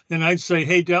true, then I'd say,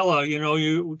 hey, Della, you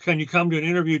know, can you come to an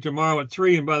interview tomorrow at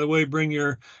 3? And by the way, bring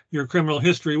your criminal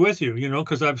history with you, you know,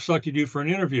 because I've selected you for an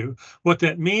interview. What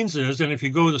that means is, and if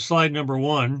you go to slide number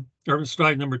 1 or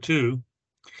slide number 2,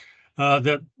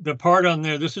 that the part on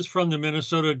there, this is from the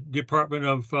Minnesota Department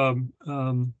of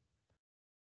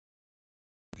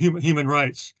Human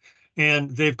Rights,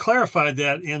 and they've clarified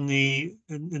that in the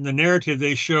narrative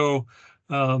they show,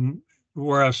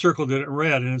 where I've circled it in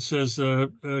red, and it says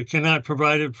cannot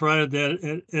provided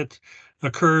that it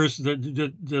occurs,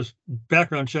 the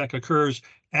background check occurs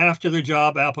after the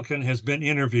job applicant has been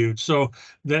interviewed. So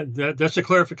that's a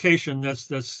clarification.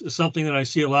 That's something that I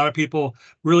see a lot of people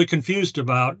really confused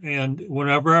about. And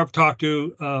whenever I've talked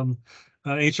to an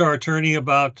HR attorney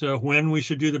about when we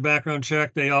should do the background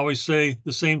check, they always say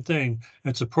the same thing.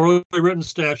 It's a poorly written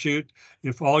statute.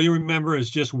 If all you remember is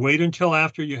just wait until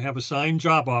after you have a signed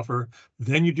job offer,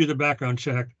 then you do the background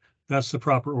check, that's the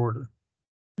proper order.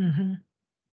 Mm-hmm.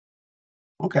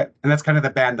 Okay, and that's kind of the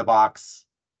ban-the-box.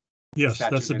 Yes,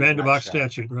 that's the ban-the-box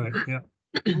statute, right? Yeah.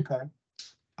 Okay.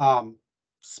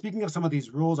 Speaking of some of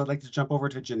these rules, I'd like to jump over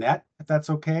to Jeanette, if that's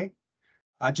okay.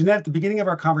 Jeanette, at the beginning of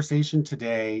our conversation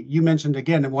today, you mentioned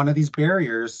again one of these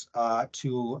barriers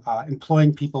to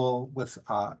employing people with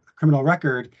a criminal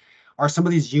record are some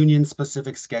of these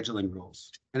union-specific scheduling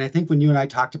rules. And I think when you and I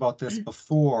talked about this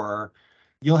before,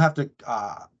 you'll have to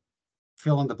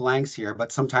fill in the blanks here,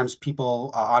 but sometimes people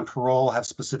on parole have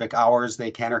specific hours they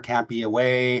can or can't be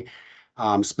away,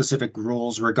 specific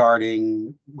rules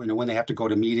regarding, you know, when they have to go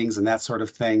to meetings and that sort of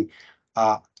thing.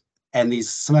 And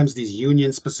sometimes these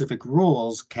union specific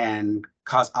rules can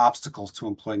cause obstacles to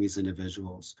employing these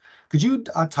individuals. Could you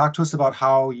talk to us about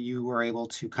how you were able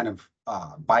to kind of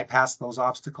bypass those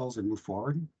obstacles and move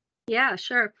forward? Yeah,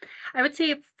 sure. I would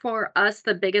say for us,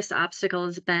 the biggest obstacle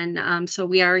has been, so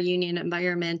we are a union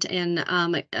environment, and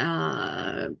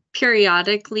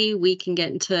periodically we can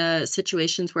get into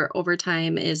situations where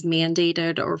overtime is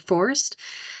mandated or forced.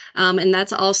 And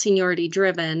that's all seniority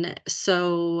driven.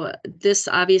 So this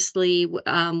obviously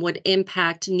would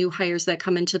impact new hires that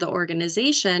come into the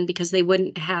organization because they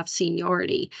wouldn't have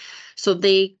seniority. So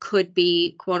they could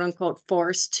be quote unquote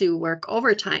forced to work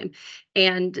overtime.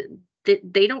 And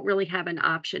they don't really have an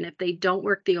option. If they don't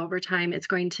work the overtime, it's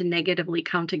going to negatively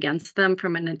count against them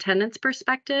from an attendance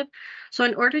perspective. So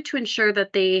in order to ensure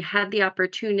that they had the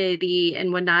opportunity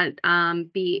and would not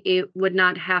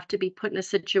have to be put in a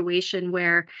situation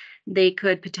where they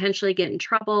could potentially get in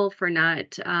trouble for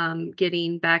not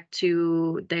getting back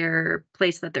to their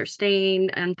place that they're staying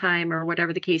on time or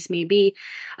whatever the case may be,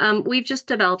 we've just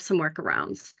developed some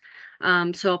workarounds.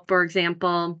 So for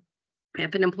example,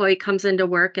 if an employee comes into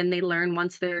work and they learn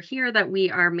once they're here that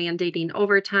we are mandating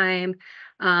overtime,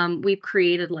 we've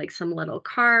created like some little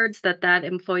cards that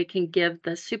employee can give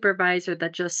the supervisor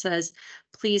that just says,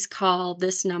 please call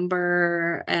this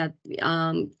number at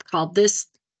call this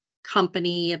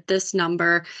company at this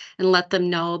number and let them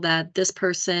know that this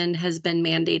person has been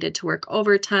mandated to work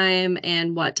overtime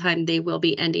and what time they will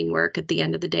be ending work at the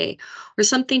end of the day or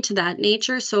something to that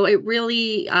nature. So it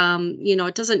really,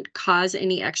 it doesn't cause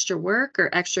any extra work or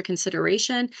extra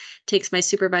consideration. It takes my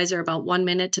supervisor about 1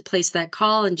 minute to place that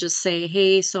call and just say,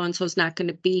 hey, so-and-so's not going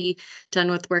to be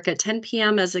done with work at 10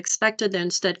 p.m. as expected. They're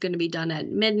instead going to be done at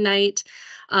midnight.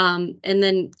 And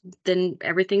then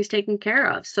everything's taken care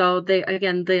of. So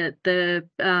the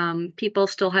people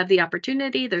still have the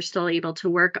opportunity. They're still able to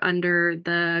work under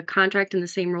the contract and the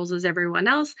same rules as everyone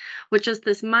else, which is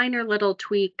this minor little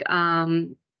tweak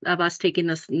of us taking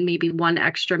this maybe 1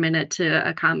 extra minute to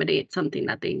accommodate something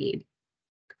that they need.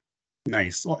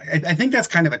 Nice. Well, I think that's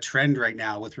kind of a trend right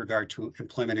now with regard to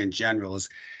employment in general. Is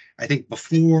I think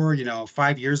before,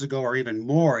 5 years ago or even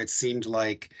more, it seemed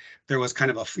like there was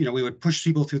kind of a, we would push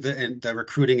people through the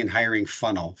recruiting and hiring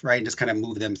funnel, right? And just kind of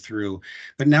move them through.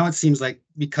 But now it seems like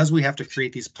because we have to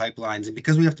create these pipelines and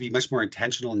because we have to be much more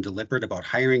intentional and deliberate about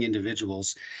hiring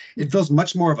individuals, it feels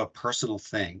much more of a personal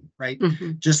thing, right?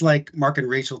 Mm-hmm. Just like Mark and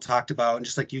Rachel talked about, and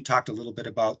just like you talked a little bit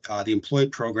about the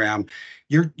Employed program,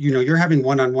 you're having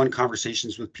one-on-one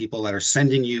conversations with people that are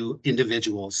sending you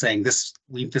individuals saying this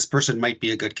person might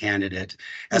be a good candidate,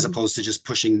 as opposed to just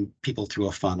pushing people through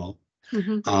a funnel.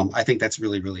 I think that's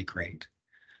really, really great.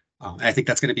 And I think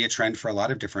that's going to be a trend for a lot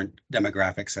of different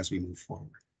demographics as we move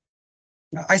forward.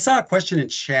 Now, I saw a question in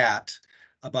chat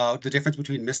about the difference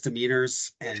between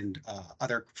misdemeanors and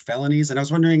other felonies. And I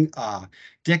was wondering,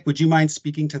 Dick, would you mind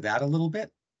speaking to that a little bit?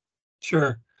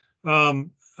 Sure.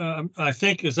 I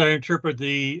think as I interpret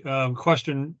the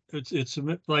question, it's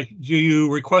like, do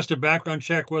you request a background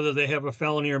check whether they have a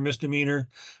felony or misdemeanor?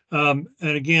 And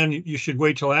again, you should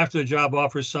wait till after the job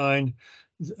offer is signed.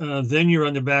 Then you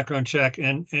run the background check,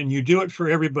 and you do it for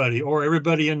everybody or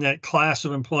everybody in that class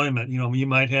of employment. You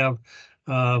might have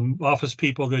office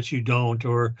people that you don't,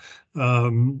 or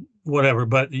whatever,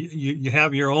 but you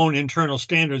have your own internal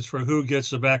standards for who gets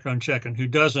the background check and who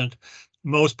doesn't.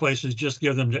 Most places just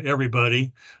give them to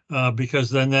everybody because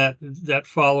then that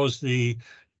follows the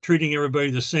treating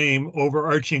everybody the same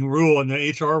overarching rule in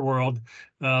the HR world.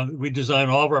 We design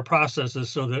all of our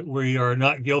processes so that we are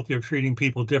not guilty of treating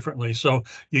people differently. So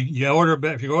you order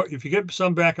back, if you get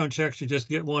some background checks, you just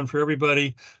get one for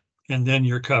everybody, and then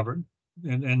you're covered.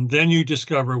 And then you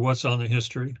discover what's on the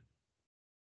history.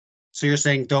 So you're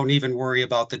saying don't even worry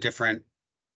about the different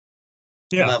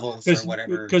levels or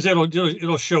whatever, because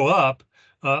it'll show up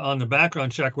on the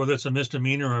background check whether it's a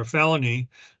misdemeanor or a felony.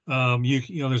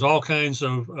 There's all kinds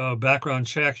of background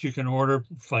checks you can order: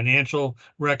 financial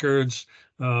records,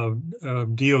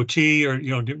 DOT,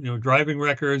 or driving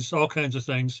records, all kinds of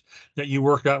things that you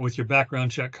work out with your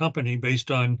background check company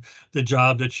based on the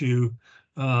job that you're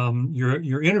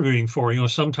interviewing for.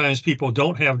 Sometimes people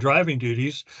don't have driving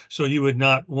duties, so you would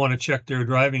not want to check their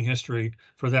driving history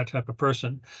for that type of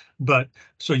person. But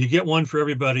so you get one for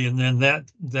everybody, and then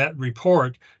that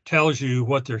report tells you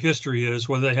what their history is,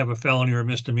 whether they have a felony or a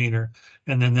misdemeanor,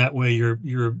 and then that way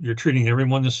you're treating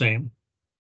everyone the same.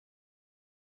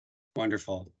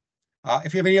 Wonderful.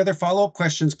 If you have any other follow-up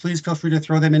questions, please feel free to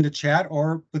throw them into chat,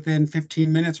 or within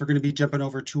 15 minutes, we're going to be jumping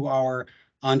over to our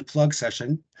Unplug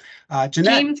session.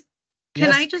 Jeanette. James, can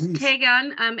yes, I just please. tag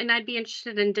on? And I'd be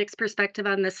interested in Dick's perspective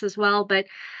on this as well. But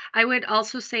I would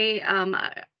also say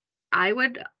I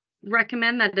would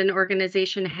recommend that an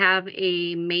organization have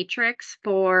a matrix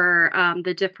for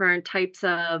the different types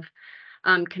of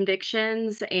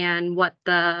convictions and what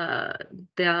the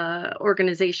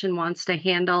organization wants to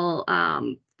handle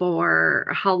for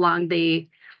how long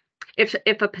if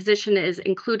a position is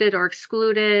included or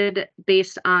excluded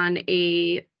based on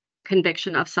a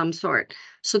conviction of some sort,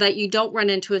 so that you don't run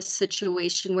into a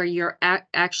situation where you're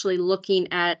actually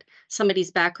looking at somebody's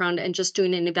background and just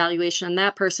doing an evaluation on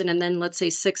that person. And then let's say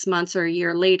 6 months or a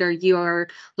year later, you're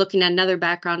looking at another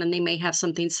background and they may have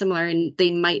something similar and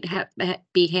they might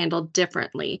be handled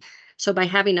differently. So by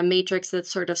having a matrix that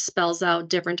sort of spells out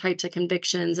different types of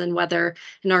convictions and whether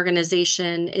an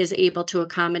organization is able to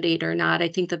accommodate or not, I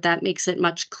think that makes it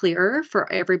much clearer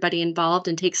for everybody involved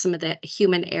and takes some of the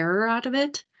human error out of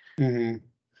it. Mm-hmm.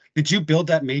 Did you build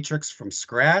that matrix from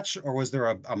scratch, or was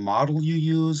there a model you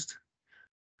used?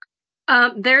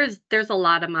 There's a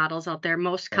lot of models out there.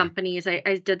 Most companies,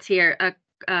 I did see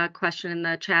a question in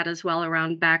the chat as well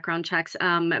around background checks.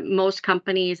 Most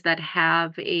companies that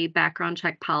have a background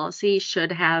check policy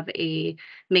should have a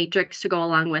matrix to go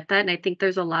along with that. And I think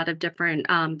there's a lot of different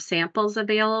samples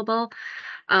available.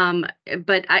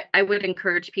 But I would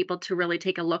encourage people to really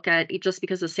take a look at, just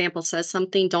because the sample says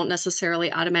something, don't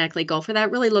necessarily automatically go for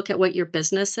that. Really look at what your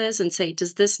business is and say,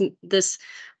 does this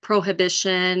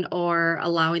prohibition or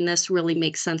allowing this really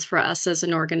make sense for us as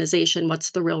an organization?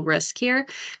 What's the real risk here?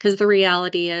 Because the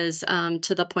reality is,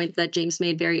 to the point that James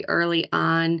made very early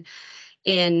on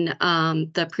in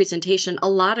the presentation, a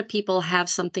lot of people have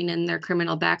something in their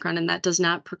criminal background, and that does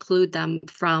not preclude them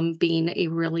from being a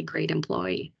really great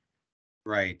employee.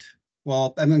 Right.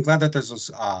 Well, I'm glad that there's those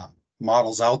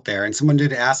models out there. And someone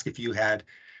did ask if you had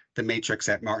the matrix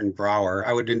at Martin Brower.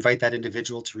 I would invite that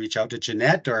individual to reach out to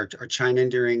Jeanette or chime in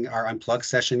during our Unplugged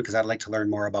session, because I'd like to learn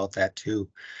more about that too.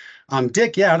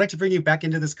 Dick, yeah, I'd like to bring you back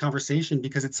into this conversation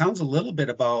because it sounds a little bit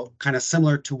about kind of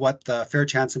similar to what the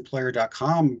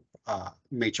fairchanceemployer.com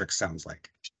matrix sounds like.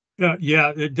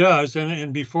 Yeah, it does.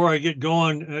 And before I get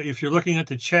going, if you're looking at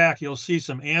the chat, you'll see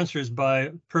some answers by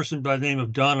a person by the name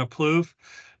of Donna Plouffe.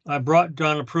 I brought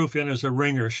Donna Plouffe in as a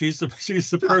ringer. She's the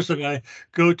person I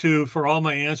go to for all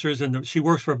my answers, and she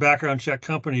works for a background check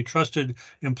company, Trusted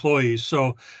Employees.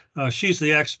 So she's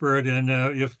the expert, and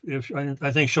if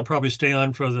I think she'll probably stay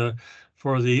on for the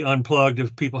Unplugged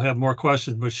if people have more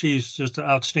questions, but she's just an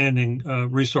outstanding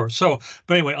resource. So,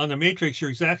 but anyway, on the matrix, you're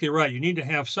exactly right. You need to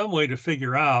have some way to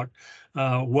figure out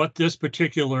what this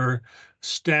particular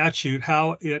statute,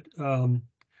 how it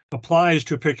applies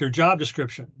to a particular job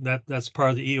description. That's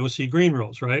part of the EOC green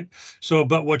rules, right? So,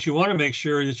 but what you want to make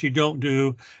sure that you don't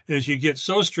do is you get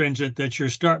so stringent that you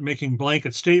start making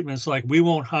blanket statements like, we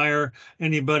won't hire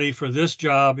anybody for this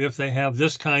job if they have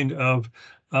this kind of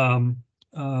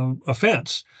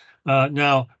offense.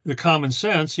 Now, the common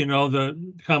sense,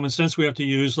 the common sense we have to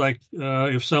use, like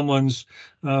if someone's,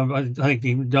 I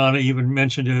think Donna even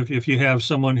mentioned if you have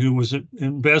someone who was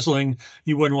embezzling,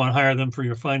 you wouldn't want to hire them for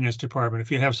your finance department.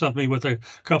 If you have somebody with a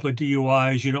couple of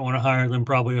DUIs, you don't want to hire them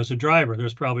probably as a driver.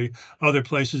 There's probably other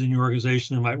places in your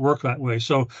organization that might work that way.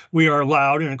 So we are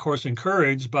allowed and, of course,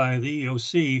 encouraged by the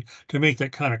EOC to make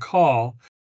that kind of call.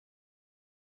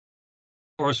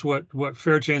 Of course, what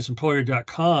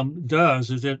fairchanceemployer.com does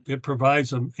is it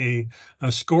provides a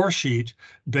score sheet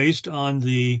based on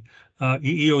the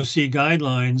EEOC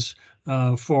guidelines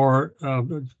for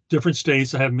different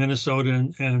states. I have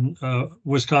Minnesota and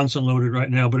Wisconsin loaded right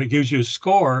now, but it gives you a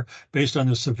score based on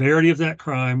the severity of that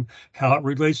crime, how it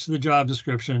relates to the job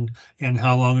description, and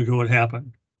how long ago it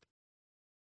happened.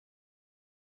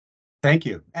 Thank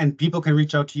you. And people can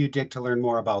reach out to you, Dick, to learn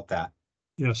more about that.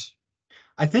 Yes.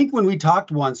 I think when we talked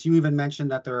once, you even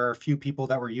mentioned that there are a few people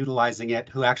that were utilizing it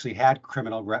who actually had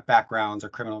criminal backgrounds or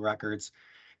criminal records,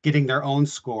 getting their own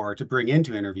score to bring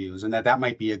into interviews, and that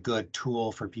might be a good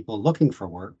tool for people looking for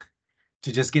work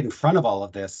to just get in front of all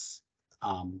of this,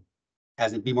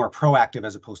 as it be more proactive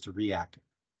as opposed to reactive.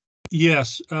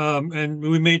 Yes, and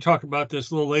we may talk about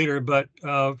this a little later, but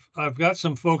I've got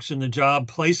some folks in the job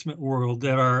placement world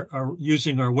that are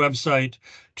using our website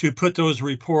to put those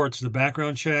reports, the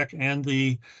background check and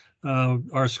the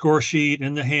our score sheet,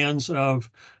 in the hands of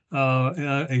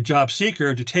a job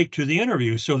seeker to take to the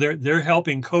interview. So they're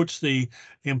helping coach the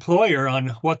employer on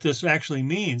what this actually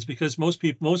means, because most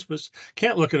of us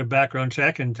can't look at a background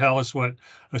check and tell us what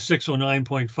a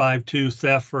 609.52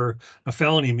 theft for a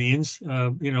felony means.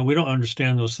 We don't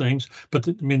understand those things, but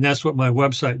that's what my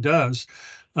website does.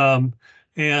 And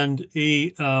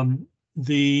the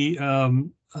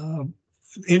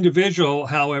individual,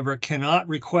 however, cannot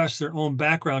request their own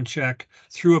background check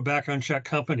through a background check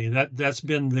company. That's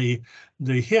been the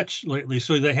hitch lately.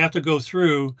 So they have to go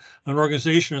through an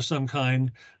organization of some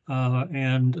kind.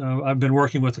 And I've been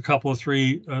working with a couple of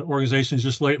three organizations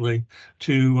just lately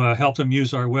to help them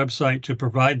use our website to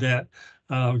provide that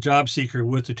job seeker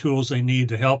with the tools they need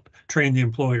to help train the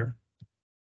employer.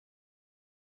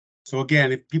 So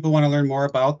again, if people want to learn more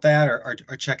about that or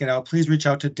check it out, please reach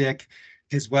out to Dick.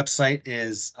 His website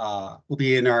will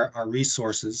be in our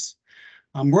resources.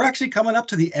 We're actually coming up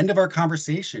to the end of our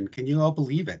conversation. Can you all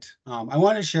believe it? I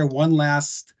want to share one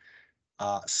last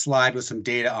slide with some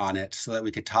data on it so that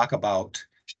we could talk about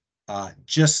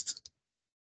just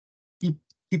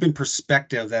keep in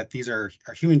perspective that these are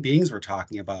human beings we're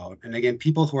talking about. And again,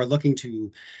 people who are looking to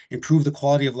improve the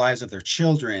quality of lives of their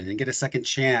children and get a second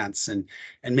chance and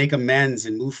make amends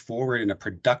and move forward in a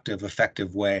productive,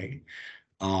 effective way.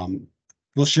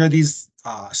 We'll share these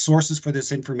sources for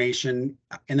this information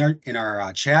in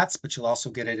our chats, but you'll also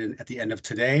get it at the end of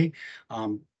today.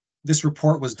 This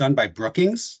report was done by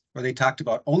Brookings, where they talked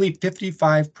about only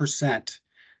 55%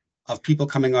 of people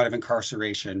coming out of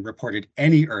incarceration reported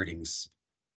any earnings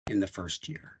in the first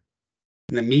year.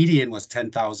 And the median was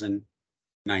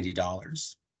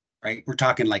 $10,090, right? We're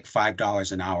talking like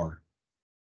 $5 an hour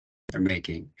they're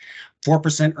making.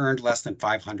 4% earned less than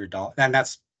 $500, and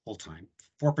that's full-time.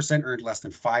 4% earned less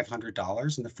than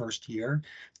 $500 in the first year.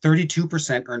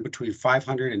 32% earned between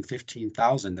 $500 and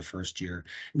 $15,000 the first year,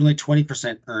 and only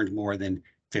 20% earned more than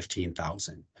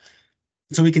 $15,000.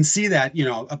 So we can see that, you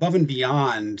know, above and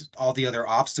beyond all the other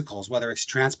obstacles, whether it's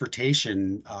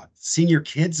transportation, seeing your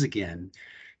kids again,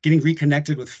 getting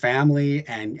reconnected with family,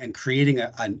 and creating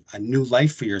a new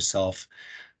life for yourself,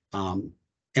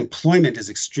 employment is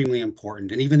extremely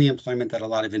important. And even the employment that a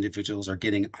lot of individuals are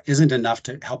getting isn't enough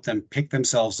to help them pick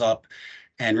themselves up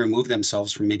and remove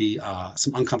themselves from maybe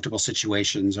some uncomfortable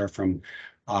situations, or from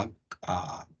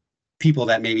people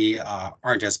that maybe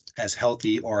aren't as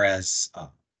healthy or as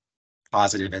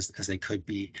positive as they could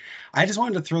be. I just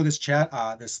wanted to throw this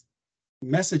this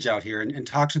message out here and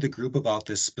talk to the group about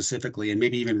this specifically, and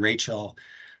maybe even Rachel.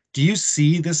 Do you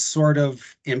see this sort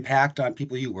of impact on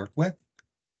people you work with?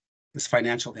 This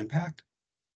financial impact?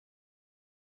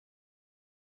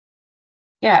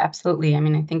 Yeah, absolutely. I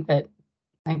mean, I think that,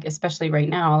 like, especially right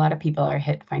now, a lot of people are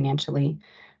hit financially,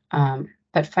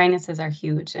 but finances are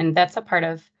huge. And that's a part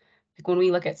of, like, when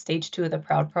we look at stage 2 of the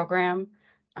PROUD program,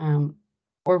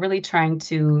 we're really trying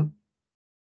to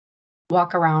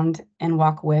walk around and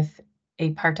walk with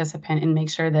a participant and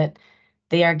make sure that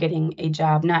they are getting a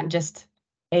job, not just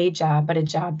a job, but a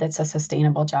job that's a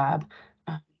sustainable job,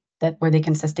 that where they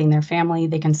can sustain their family,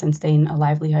 they can sustain a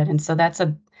livelihood. And so that's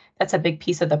a big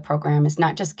piece of the program, is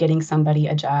not just getting somebody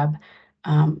a job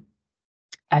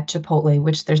at Chipotle,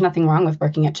 which there's nothing wrong with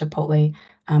working at Chipotle,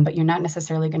 but you're not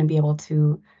necessarily going to be able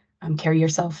to carry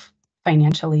yourself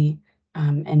financially.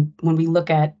 And when we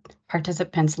look at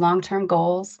participants' long-term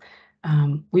goals,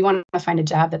 we want to find a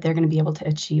job that they're going to be able to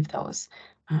achieve those.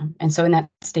 And so in that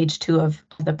stage 2 of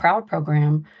the PROUD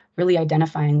program, really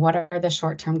identifying what are the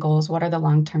short-term goals, what are the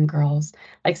long-term goals.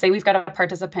 Like, say we've got a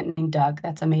participant named Doug,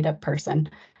 that's a made-up person.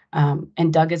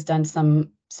 And Doug has done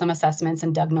some assessments,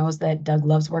 and Doug knows that Doug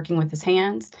loves working with his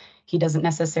hands. He doesn't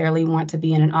necessarily want to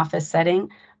be in an office setting,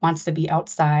 wants to be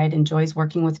outside, enjoys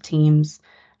working with teams.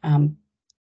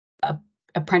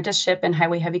 Apprenticeship in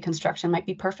highway heavy construction might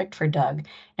be perfect for Doug.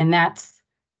 And that's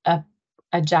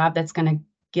a job that's going to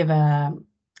give a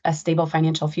stable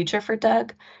financial future for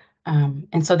Doug.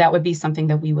 And so that would be something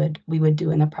that we would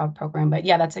do in the PROUD program. But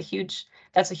yeah, that's a huge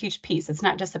piece. It's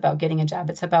not just about getting a job.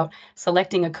 It's about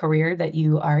selecting a career that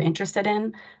you are interested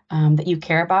in, that you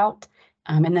care about,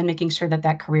 and then making sure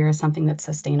that career is something that's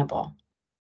sustainable.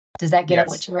 Does that get at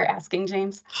what you were asking,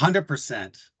 James?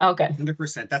 100%. Oh, good.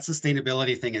 100%. That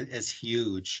sustainability thing is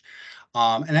huge.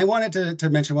 And I wanted to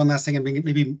mention one last thing, and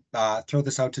maybe throw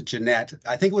this out to Jeanette.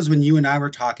 I think it was when you and I were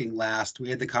talking last, we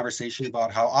had the conversation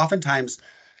about how oftentimes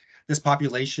this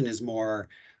population is more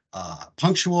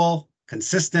punctual,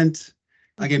 consistent,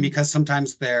 again, because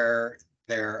sometimes their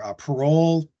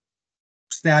parole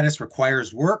status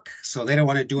requires work, so they don't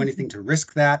want to do anything to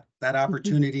risk that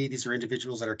opportunity. These are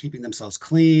individuals that are keeping themselves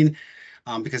clean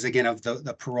because, again, of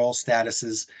the parole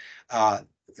statuses.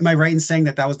 Am I right in saying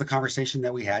that was the conversation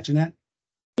that we had, Jeanette?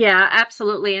 Yeah,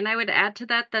 absolutely. And I would add to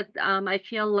that I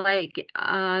feel like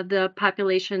the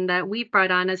population that we've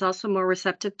brought on is also more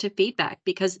receptive to feedback,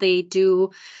 because they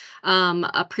do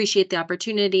appreciate the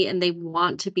opportunity and they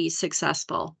want to be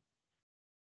successful.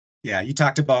 Yeah, you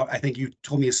talked about, I think you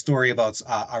told me a story about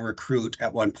a recruit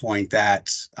at one point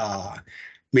that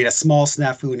made a small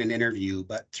snafu in an interview,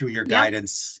 but through your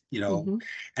guidance, you know,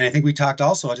 and I think we talked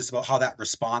also just about how that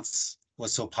response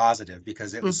was so positive,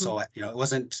 because it was so, you know, it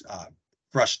wasn't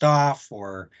brushed off,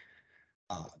 or,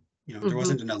 you know, there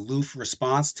wasn't an aloof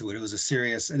response to it. It was a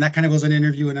serious, and that kind of was an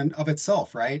interview in and of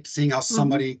itself, right? Seeing how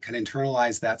somebody can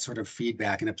internalize that sort of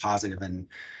feedback in a positive and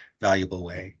valuable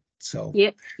way. So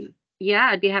yeah,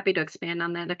 I'd be happy to expand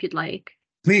on that if you'd like.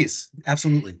 Please,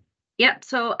 absolutely. Yep.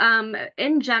 So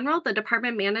in general, the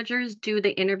department managers do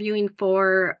the interviewing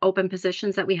for open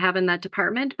positions that we have in that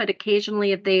department, but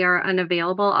occasionally if they are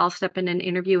unavailable, I'll step in and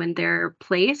interview in their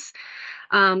place.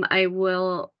 I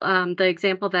will, the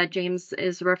example that James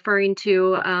is referring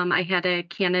to, I had a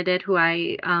candidate who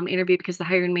I interviewed because the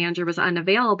hiring manager was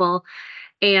unavailable.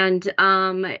 And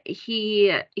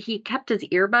he kept his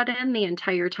earbud in the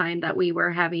entire time that we were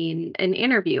having an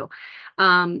interview.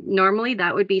 Normally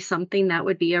that would be something that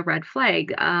would be a red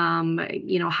flag.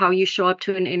 You know, how you show up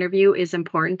to an interview is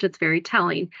important. It's very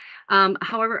telling.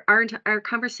 However, our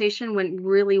conversation went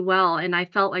really well, and I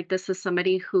felt like this is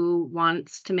somebody who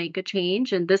wants to make a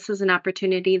change, and this is an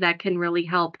opportunity that can really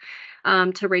help,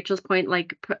 to Rachel's point,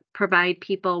 like provide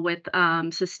people with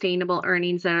sustainable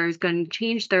earnings that are going to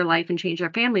change their life and change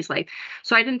their family's life.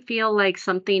 So I didn't feel like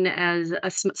something as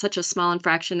such a small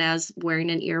infraction as wearing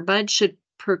an earbud should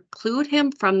preclude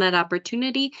him from that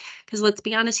opportunity, because let's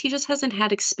be honest, he just hasn't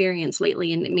had experience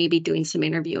lately in maybe doing some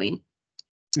interviewing.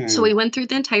 So we went through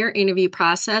the entire interview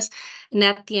process, and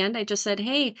at the end, I just said,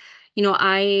 "Hey,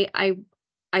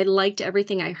 I liked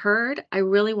everything I heard. I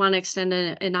really want to extend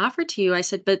an offer to you." I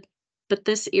said, but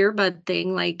this earbud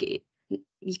thing, like,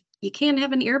 you can't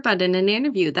have an earbud in an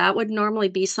interview. That would normally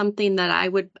be something that I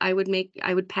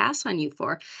would pass on you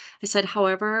for. I said,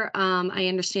 however, I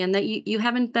understand that you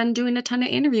haven't been doing a ton of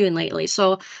interviewing lately,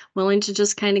 so willing to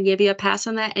just kind of give you a pass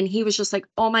on that. And he was just like,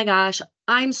 "Oh my gosh,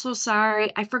 I'm so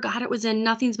sorry. I forgot it was in.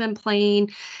 Nothing's been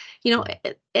playing."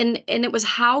 And it was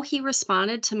how he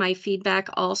responded to my feedback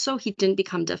also. He didn't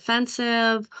become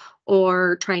defensive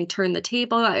or try and turn the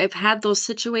table. I've had those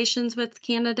situations with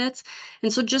candidates.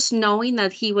 And so just knowing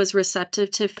that he was receptive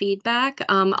to feedback,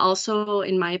 also,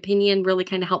 in my opinion, really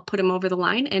kind of helped put him over the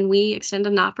line. And we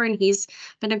extended an offer, and he's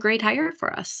been a great hire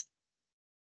for us.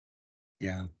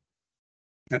 Yeah,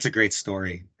 that's a great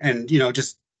story. And,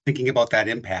 just thinking about that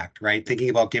impact, right? Thinking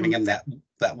about giving him that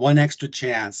one extra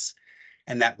chance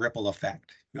and that ripple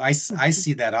effect. I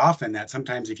see that often, that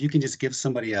sometimes if you can just give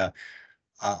somebody a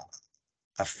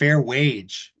fair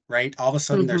wage, right? All of a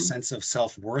sudden their sense of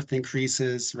self-worth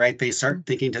increases, right? They start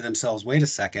thinking to themselves, wait a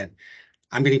second,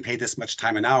 I'm getting paid this much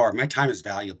time an hour. My time is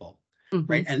valuable,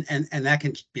 right? And that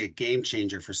can be a game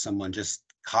changer for someone just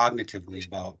cognitively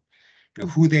about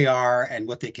who they are and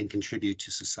what they can contribute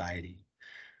to society.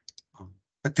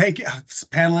 But thank you,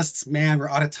 panelists. Man, we're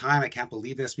out of time. I can't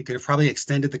believe this. We could have probably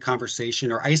extended the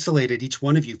conversation or isolated each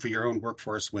one of you for your own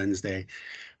Workforce Wednesday.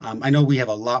 I know we have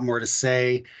a lot more to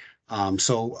say. And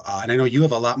I know you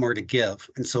have a lot more to give.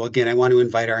 And so again, I want to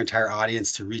invite our entire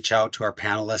audience to reach out to our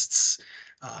panelists,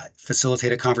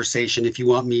 facilitate a conversation. If you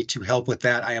want me to help with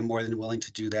that, I am more than willing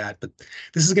to do that. But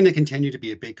this is going to continue to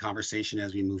be a big conversation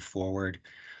as we move forward.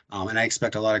 And I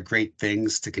expect a lot of great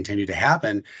things to continue to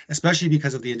happen, especially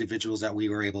because of the individuals that we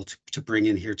were able to bring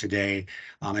in here today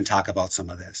and talk about some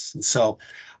of this. And so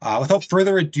without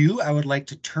further ado, I would like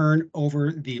to turn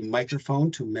over the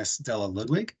microphone to Miss Della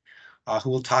Ludwig, who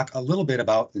will talk a little bit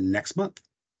about next month.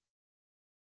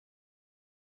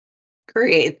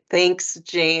 Great. Thanks,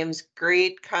 James.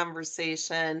 Great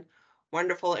conversation.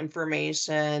 Wonderful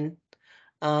information.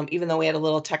 Even though we had a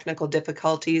little technical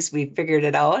difficulties, we figured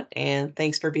it out, and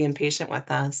thanks for being patient with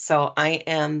us. So I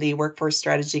am the Workforce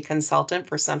Strategy Consultant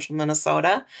for Central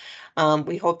Minnesota.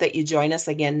 We hope that you join us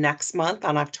again next month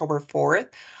on October 4th.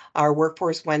 Our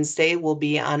Workforce Wednesday will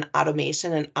be on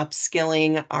automation and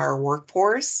upskilling our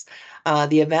workforce.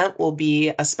 The event will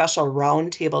be a special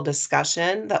roundtable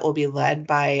discussion that will be led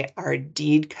by our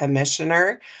Deed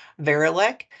Commissioner,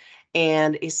 Verilick,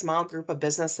 and a small group of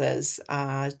businesses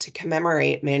to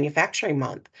commemorate Manufacturing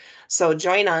Month. So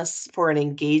join us for an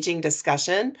engaging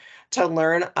discussion to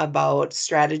learn about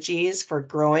strategies for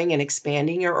growing and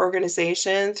expanding your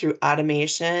organization through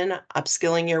automation,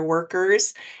 upskilling your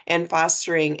workers, and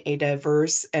fostering a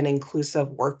diverse and inclusive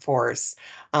workforce.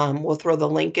 We'll throw the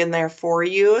link in there for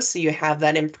you so you have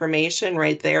that information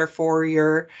right there for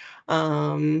your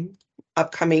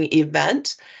upcoming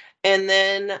event. And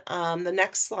then the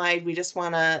next slide, we just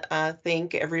want to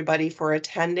thank everybody for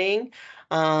attending.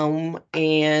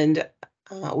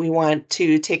 We want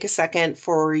to take a second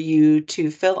for you to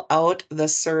fill out the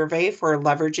survey for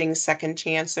leveraging second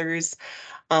chancers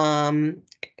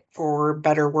for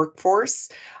better workforce.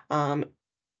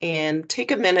 And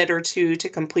take a minute or two to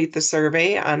complete the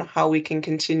survey on how we can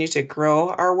continue to grow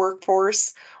our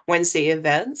Workforce Wednesday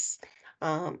events.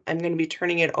 I'm going to be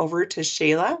turning it over to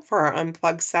Shayla for our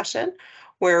unplugged session,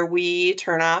 where we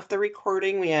turn off the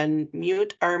recording, we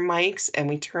unmute our mics, and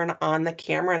we turn on the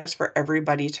cameras for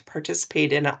everybody to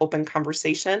participate in an open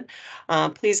conversation.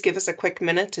 Please give us a quick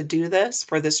minute to do this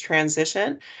for this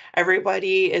transition.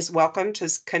 Everybody is welcome to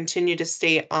continue to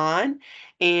stay on,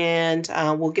 and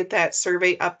we'll get that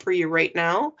survey up for you right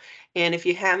now. And if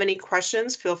you have any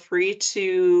questions, feel free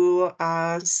to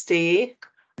stay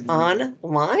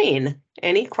online.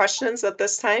 Any questions at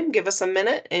this time? Give us a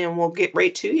minute and we'll get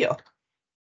right to you.